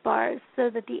crossbars, so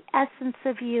that the essence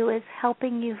of you is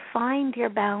helping you find your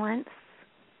balance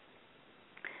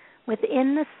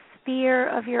within the sphere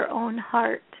of your own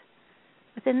heart,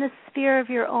 within the sphere of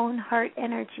your own heart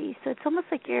energy. So it's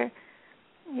almost like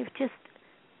you've just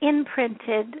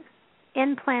implanted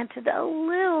a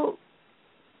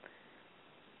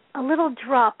little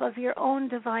drop of your own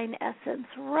divine essence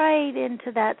right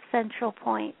into that central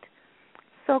point.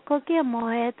 Soko ke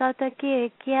moe tata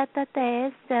ke kia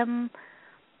tate sem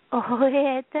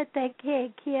oe tata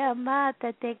ke kia ma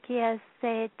tate kia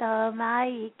se ta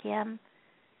mai kiam.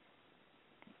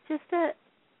 It's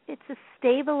a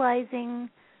stabilizing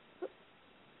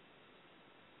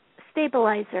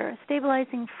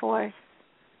force,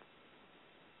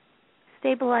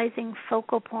 stabilizing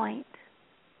focal point.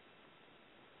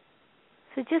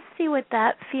 So just see what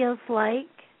that feels like.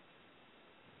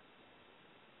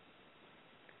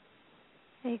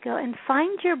 There you go. And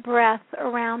find your breath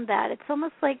around that. It's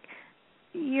almost like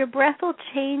your breath will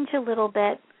change a little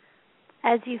bit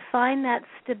as you find that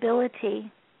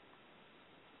stability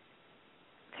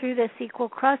through this equal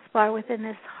crossbar within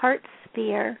this heart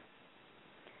sphere.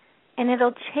 And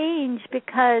it'll change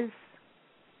because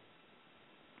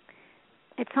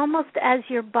it's almost as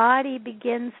your body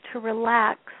begins to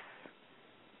relax,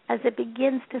 as it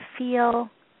begins to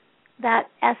feel that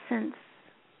essence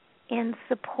in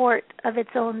support of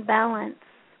its own balance,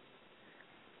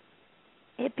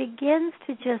 it begins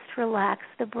to just relax.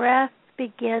 The breath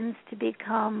begins to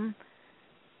become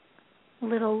a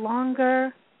little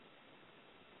longer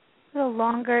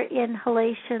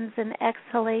inhalations and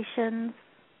exhalations.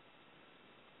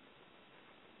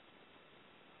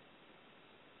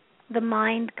 The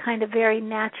mind kind of very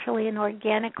naturally and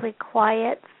organically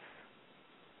quiets.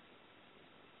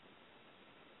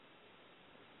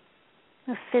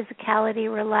 The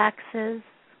physicality relaxes.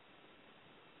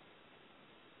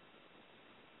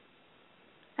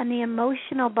 And the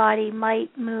emotional body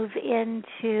might move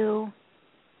into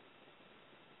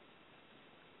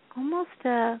almost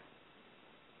a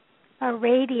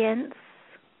radiance,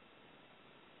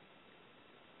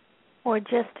 or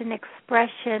just an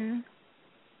expression,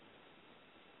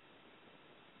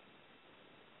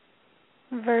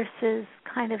 versus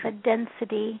kind of a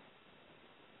density.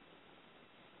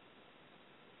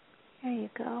 There you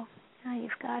go. Now you've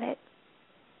got it.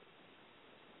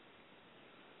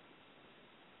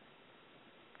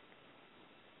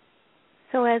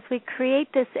 So as we create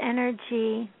this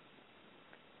energy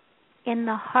in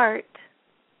the heart.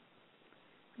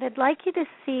 What I'd like you to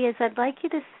see is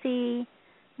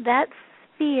that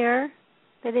sphere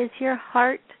that is your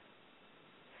heart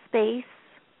space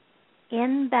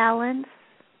in balance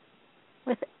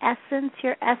with essence,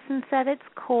 your essence at its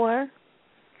core.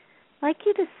 I'd like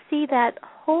you to see that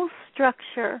whole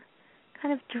structure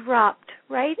kind of dropped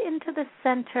right into the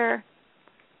center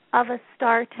of a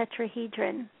star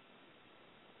tetrahedron.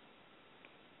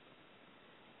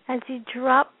 As you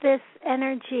drop this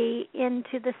energy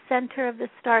into the center of the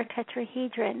star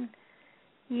tetrahedron,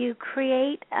 you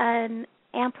create an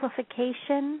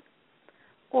amplification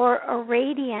or a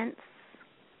radiance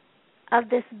of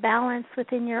this balance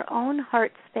within your own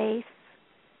heart space,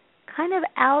 kind of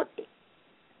out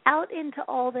into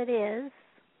all that is,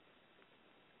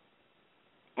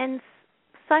 and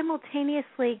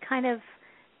simultaneously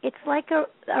it's like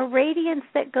a radiance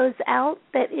that goes out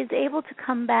that is able to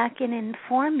come back and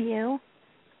inform you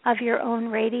of your own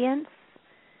radiance,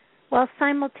 while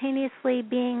simultaneously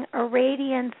being a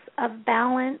radiance of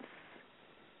balance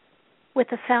with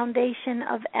a foundation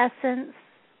of essence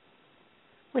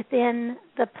within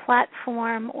the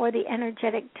platform or the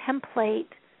energetic template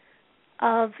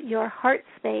of your heart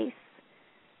space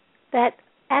that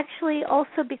actually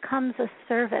also becomes a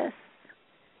service.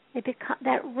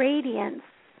 That radiance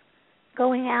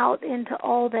going out into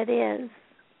all that is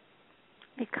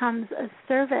becomes a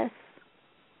service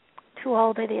to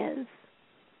all that is.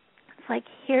 It's like,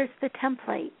 here's the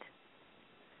template.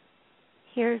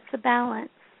 Here's the balance.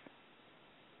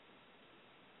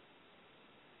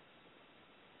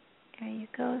 There you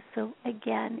go. So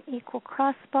again, equal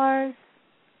crossbars,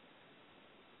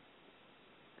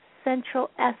 central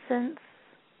essence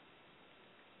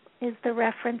is the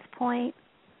reference point,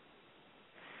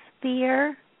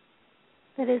 sphere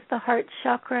that is the heart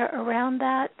chakra around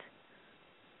that,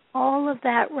 all of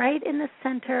that right in the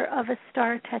center of a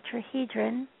star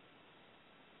tetrahedron.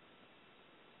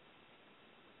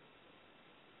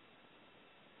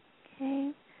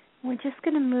 Okay, we're just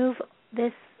going to move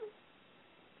this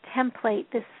template,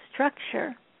 this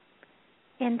structure,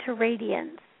 into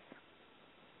radiance.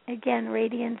 Again,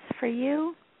 radiance for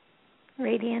you,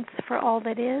 radiance for all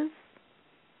that is.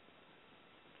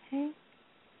 Okay.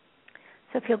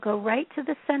 So if you'll go right to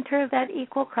the center of that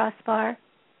equal crossbar,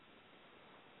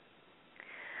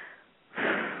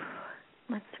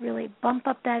 let's really bump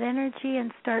up that energy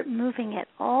and start moving it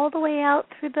all the way out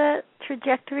through the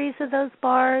trajectories of those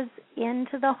bars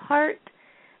into the heart,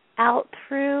 out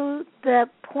through the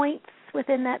points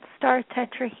within that star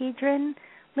tetrahedron.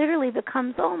 Literally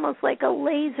becomes almost like a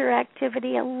laser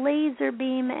activity, a laser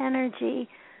beam energy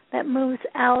that moves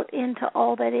out into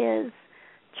all that is,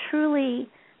 truly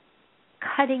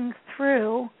cutting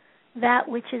through that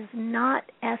which is not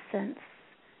essence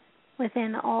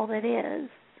within all that is.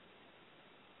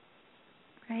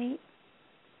 Right?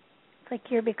 It's like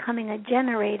you're becoming a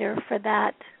generator for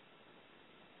that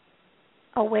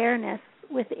awareness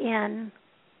within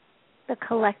the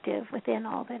collective, within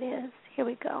all that is. Here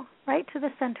we go. Right to the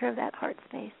center of that heart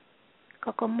space.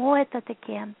 Kokomoe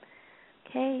tatekiam.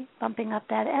 Okay, bumping up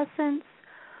that essence.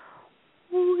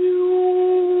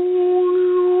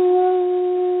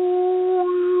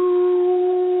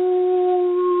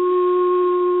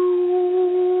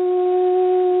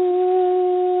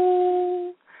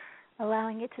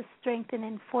 Allowing it to strengthen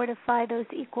and fortify those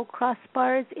equal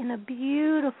crossbars in a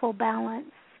beautiful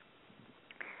balance.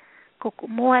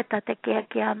 Kokomoe tatekia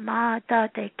kia ma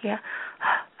tatekia.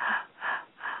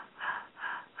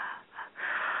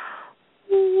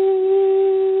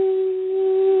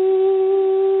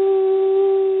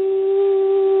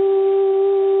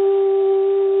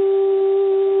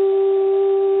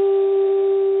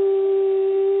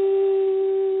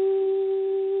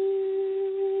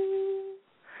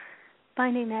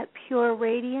 Finding that pure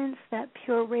radiance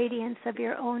of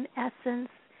your own essence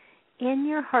in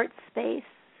your heart space.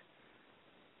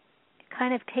 It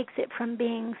kind of takes it from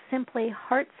being simply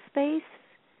heart space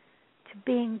to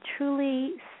being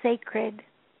truly sacred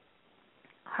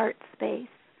heart space.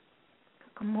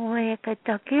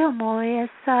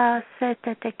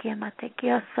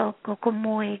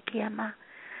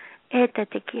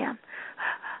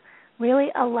 Really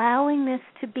allowing this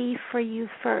to be for you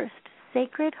first.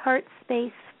 Sacred heart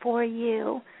space for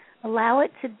you. Allow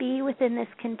it to be within this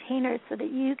container so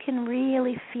that you can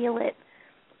really feel it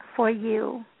for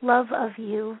you. Love of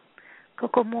you.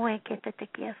 Kokomoe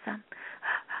ketetekia-san.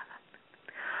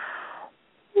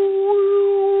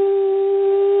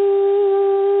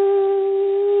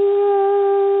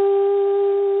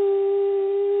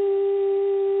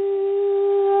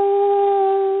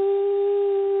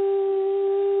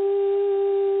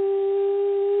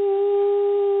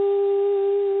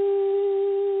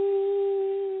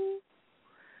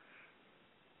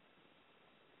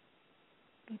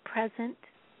 present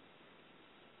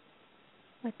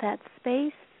with that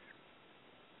space.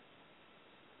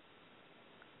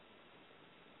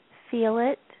 Feel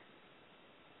it.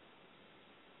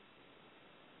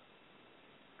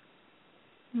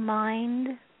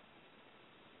 Mind,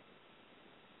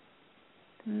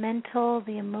 the mental,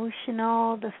 the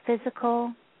emotional, the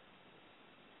physical.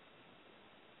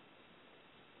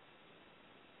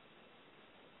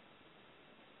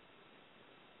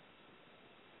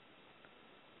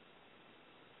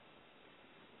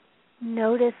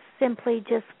 Notice simply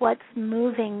just what's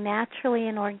moving naturally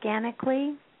and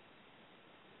organically.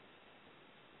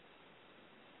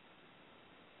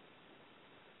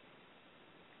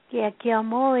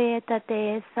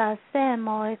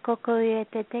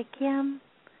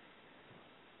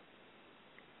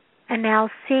 And now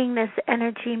seeing this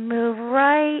energy move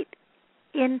right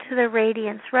into the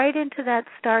radiance, right into that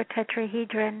star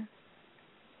tetrahedron.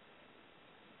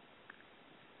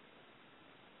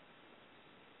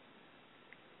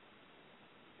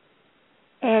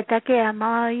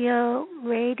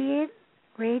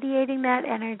 Radiating that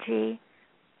energy,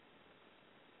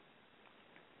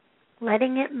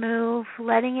 letting it move,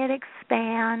 letting it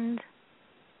expand.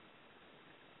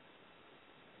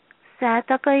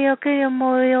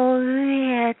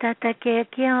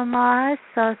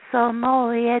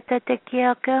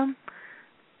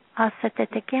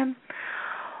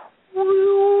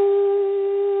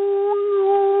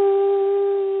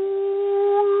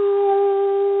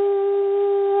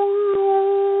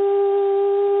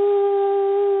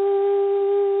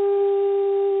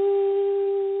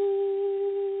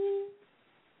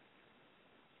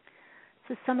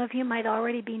 So some of you might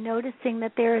already be noticing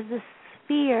that there is a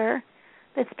sphere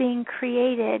that's being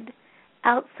created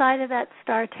outside of that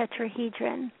star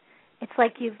tetrahedron. It's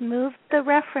like you've moved the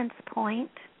reference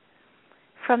point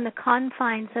from the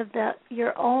confines of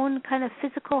your own kind of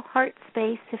physical heart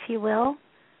space, if you will,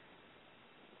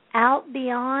 out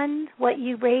beyond what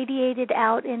you radiated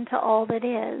out into all that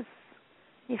is.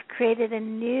 You've created a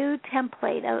new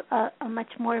template, a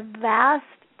much more vast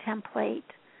template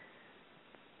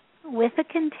with a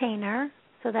container.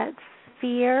 So that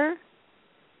sphere,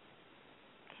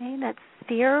 that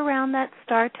sphere around that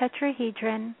star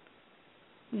tetrahedron,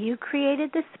 you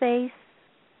created the space.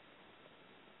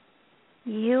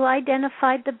 You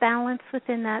identified the balance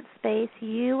within that space.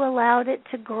 You allowed it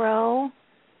to grow,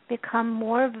 become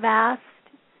more vast,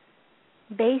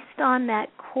 based on that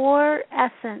core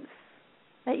essence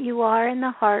that you are in the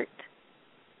heart.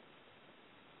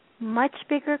 Much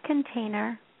bigger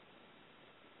container.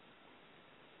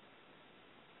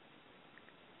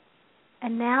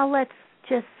 And now let's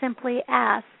just simply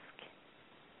ask,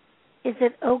 is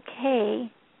it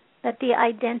okay that the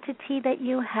identity that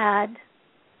you had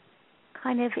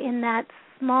kind of in that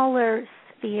smaller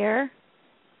sphere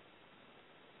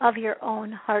of your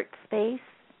own heart space,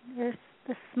 there's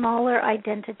the smaller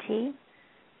identity,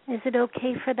 is it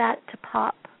okay for that to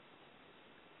pop?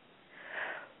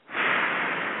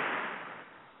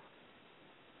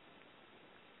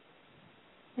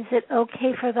 Is it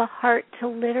okay for the heart to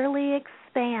literally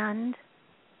expand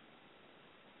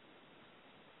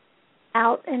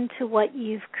out into what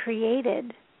you've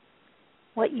created,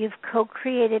 what you've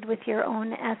co-created with your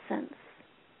own essence?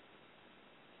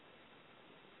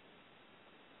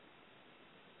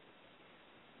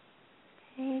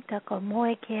 Okay,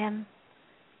 Takomoe Kim.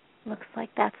 Looks like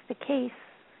that's the case.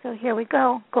 So here we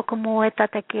go. Kokomoe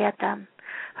Tatakiatam.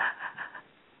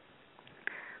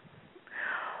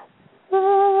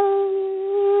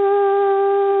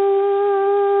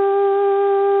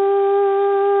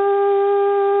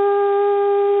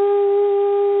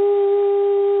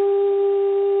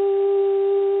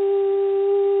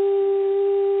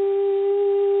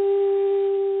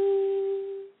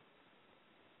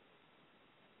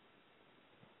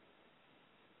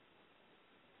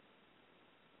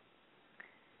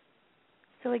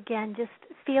 So again, just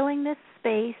feeling this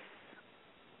space,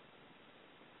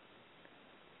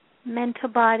 mental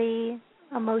body,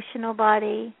 emotional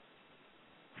body,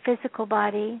 physical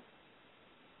body.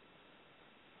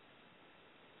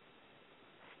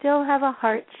 Still have a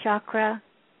heart chakra.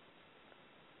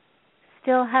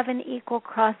 Still have an equal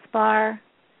crossbar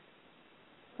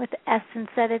with essence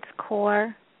at its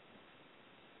core.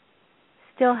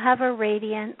 Still have a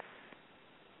radiance.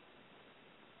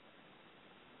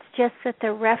 Just that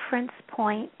the reference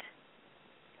point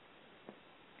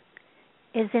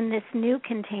is in this new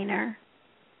container,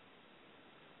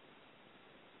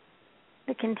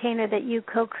 the container that you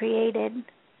co-created,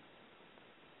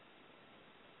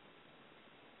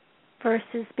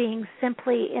 versus being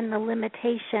simply in the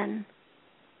limitation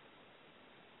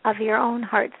of your own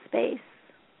heart space.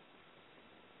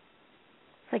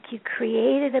 It's like you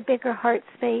created a bigger heart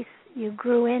space, you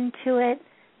grew into it,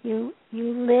 you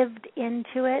lived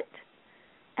into it,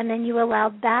 and then you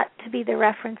allowed that to be the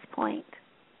reference point.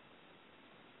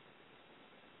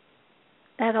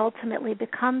 That ultimately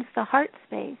becomes the heart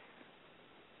space.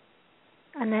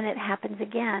 And then it happens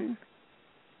again.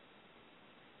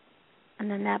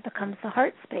 And then that becomes the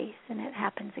heart space, and it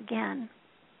happens again.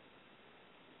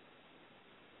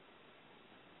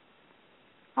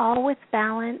 All with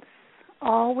balance,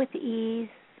 all with ease,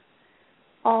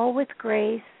 all with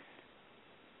grace,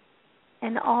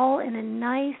 and all in a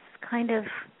nice kind of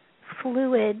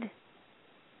fluid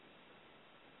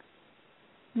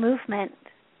movement,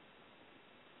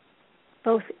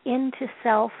 both into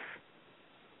self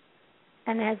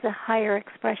and as a higher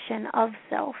expression of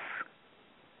self.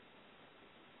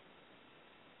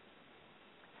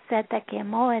 Seta que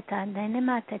moeta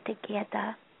nenimata te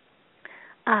quieta.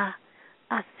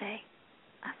 Ase.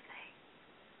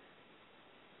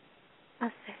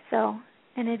 So,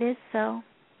 and it is so.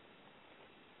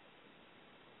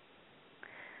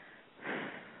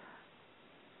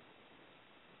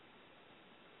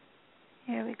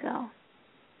 Here we go.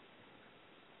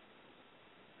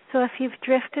 So if you've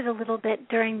drifted a little bit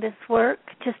during this work,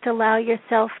 just allow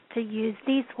yourself to use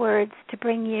these words to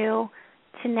bring you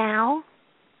to now,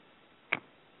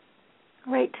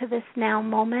 right to this now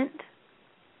moment.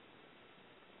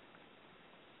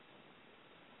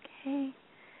 Okay.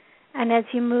 And as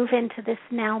you move into this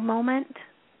now moment,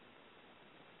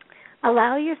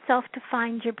 allow yourself to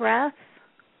find your breath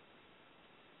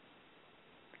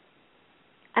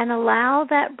and allow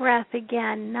that breath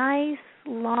again, nice,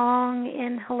 long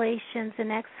inhalations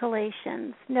and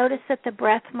exhalations. Notice that the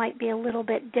breath might be a little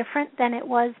bit different than it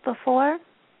was before.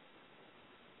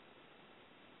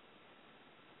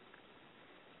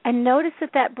 And notice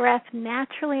that breath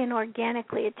naturally and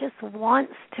organically, it just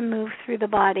wants to move through the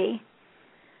body.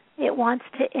 It wants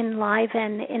to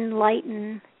enliven,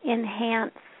 enlighten,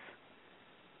 enhance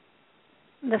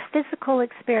the physical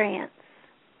experience.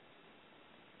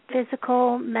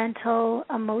 Physical, mental,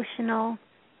 emotional.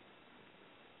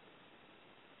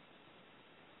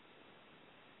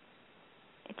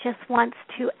 It just wants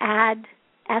to add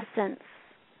essence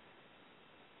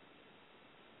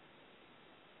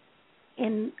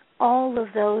in all of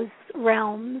those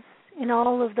realms, in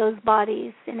all of those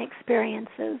bodies and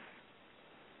experiences.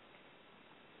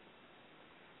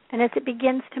 And as it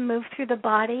begins to move through the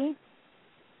body,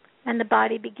 and the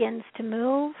body begins to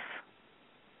move,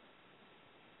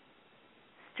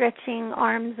 stretching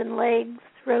arms and legs,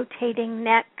 rotating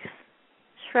neck,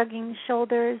 shrugging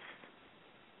shoulders,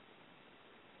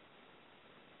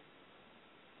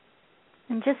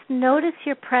 and just notice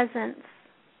your presence.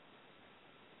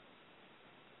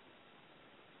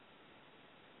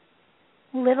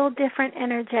 Little different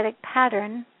energetic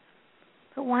pattern,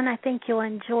 but one I think you'll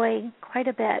enjoy quite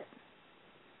a bit.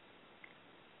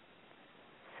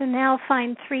 So now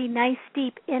find 3 nice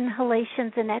deep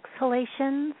inhalations and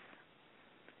exhalations.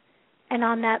 And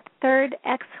on that third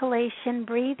exhalation,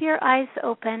 breathe your eyes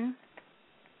open.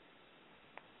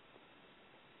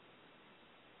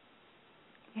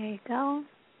 There you go.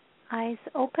 Eyes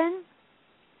open.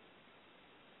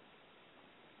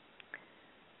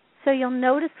 So you'll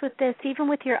notice with this, even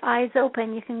with your eyes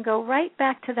open, you can go right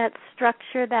back to that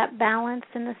structure, that balance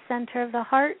in the center of the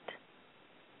heart.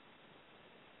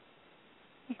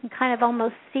 You can kind of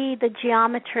almost see the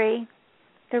geometry,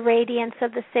 the radiance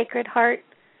of the Sacred Heart.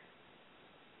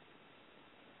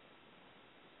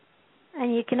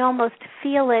 And you can almost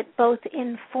feel it both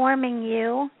informing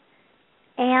you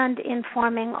and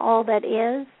informing all that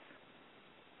is.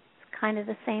 It's kind of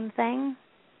the same thing,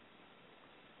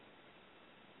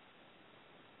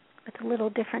 with a little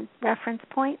different reference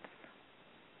points.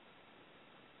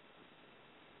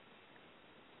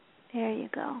 There you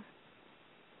go.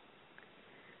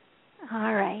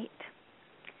 All right.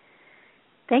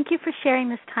 Thank you for sharing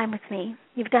this time with me.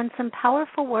 You've done some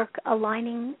powerful work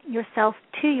aligning yourself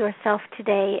to yourself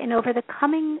today, and over the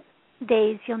coming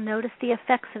days, you'll notice the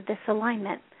effects of this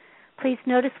alignment. Please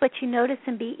notice what you notice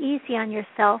and be easy on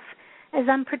yourself as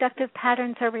unproductive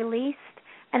patterns are released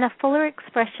and a fuller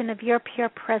expression of your pure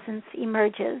presence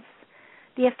emerges.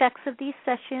 The effects of these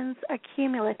sessions are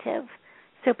cumulative,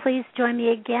 so please join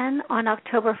me again on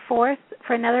October 4th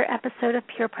for another episode of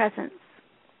Pure Presence.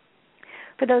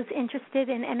 For those interested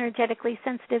in energetically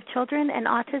sensitive children and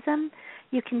autism,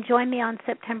 you can join me on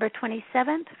September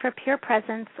 27th for Pure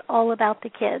Presence, all about the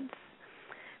kids.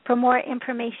 For more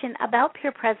information about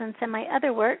Pure Presence and my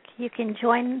other work, you can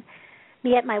join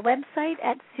me at my website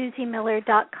at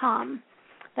SuzyMiller.com.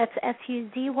 That's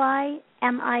SuzyMiller.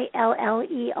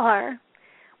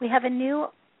 We have a new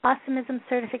Awesomism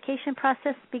certification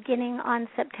process beginning on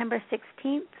September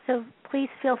 16th, so please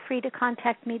feel free to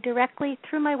contact me directly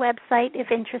through my website if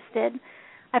interested.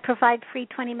 I provide free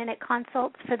 20-minute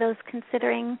consults for those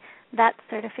considering that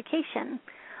certification.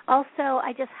 Also,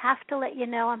 I just have to let you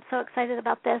know, I'm so excited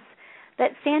about this,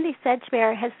 that Sandy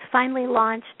Sedgbear has finally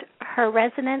launched her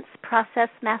Resonance Process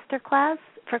Masterclass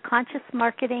for Conscious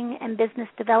Marketing and Business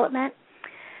Development.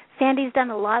 Sandy's done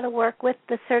a lot of work with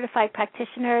the certified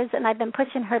practitioners, and I've been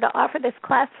pushing her to offer this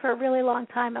class for a really long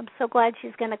time. I'm so glad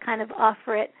she's going to kind of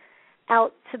offer it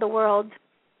out to the world.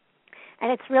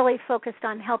 And it's really focused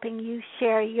on helping you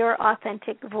share your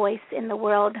authentic voice in the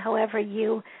world however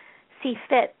you see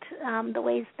fit, the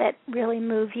ways that really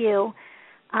move you.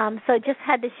 So just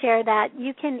had to share that.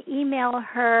 You can email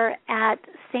her at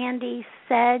Sandy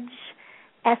Sedge,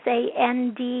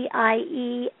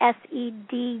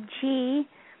 SANDIESEDG,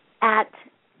 at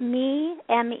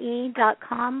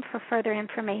me.com for further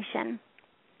information.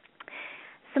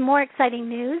 Some more exciting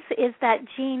news is that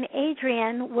Jean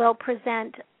Adrian will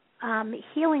present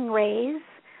Healing Rays,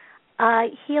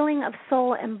 healing of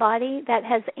soul and body that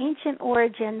has ancient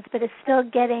origins but is still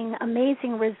getting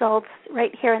amazing results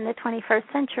right here in the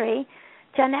 21st century.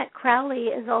 Jeanette Crowley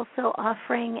is also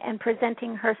offering and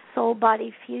presenting her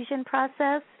soul-body fusion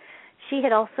process. She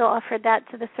had also offered that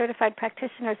to the certified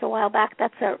practitioners a while back.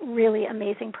 That's a really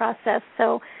amazing process,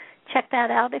 so check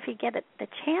that out if you get the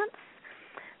chance.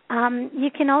 You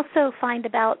can also find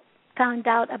out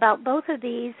about both of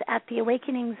these at the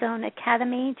Awakening Zone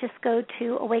Academy. Just go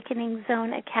to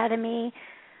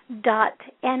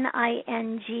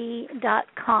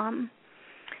awakeningzoneacademy.ning.com.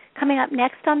 Coming up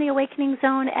next on the Awakening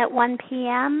Zone at 1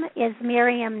 p.m. is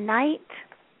Miriam Knight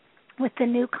with the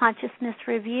New Consciousness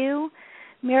Review.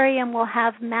 Miriam will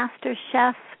have Master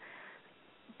Chef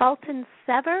Balton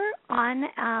Sever on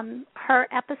her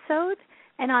episode.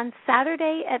 And on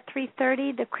Saturday at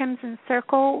 3:30, the Crimson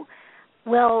Circle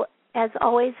will, as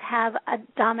always, have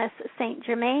Adamus St.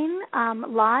 Germain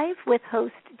live with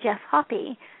host Jeff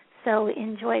Hoppe. So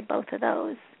enjoy both of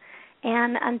those.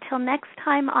 And until next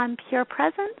time on Pure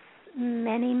Presence,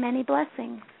 many, many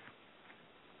blessings.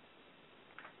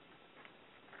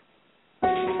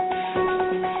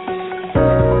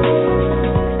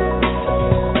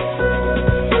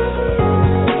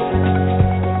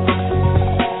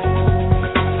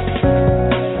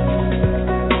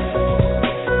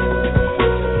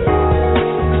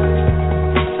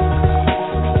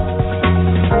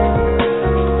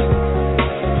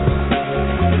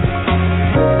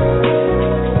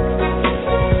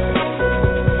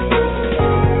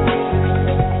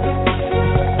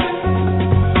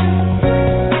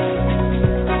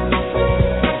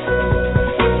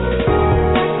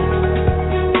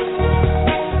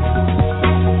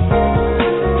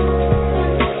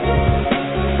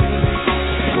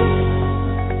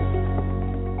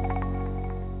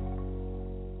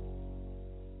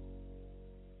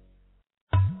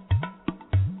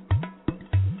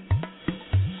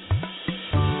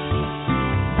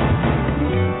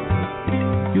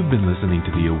 You've been listening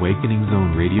to the Awakening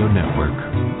Zone Radio Network,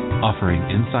 offering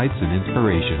insights and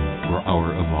inspiration for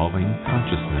our evolving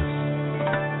consciousness.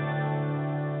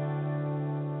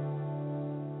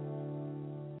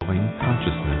 Evolving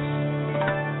consciousness.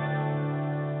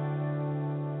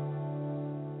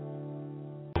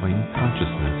 Evolving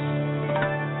consciousness.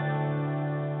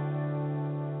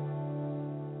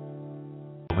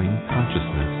 Evolving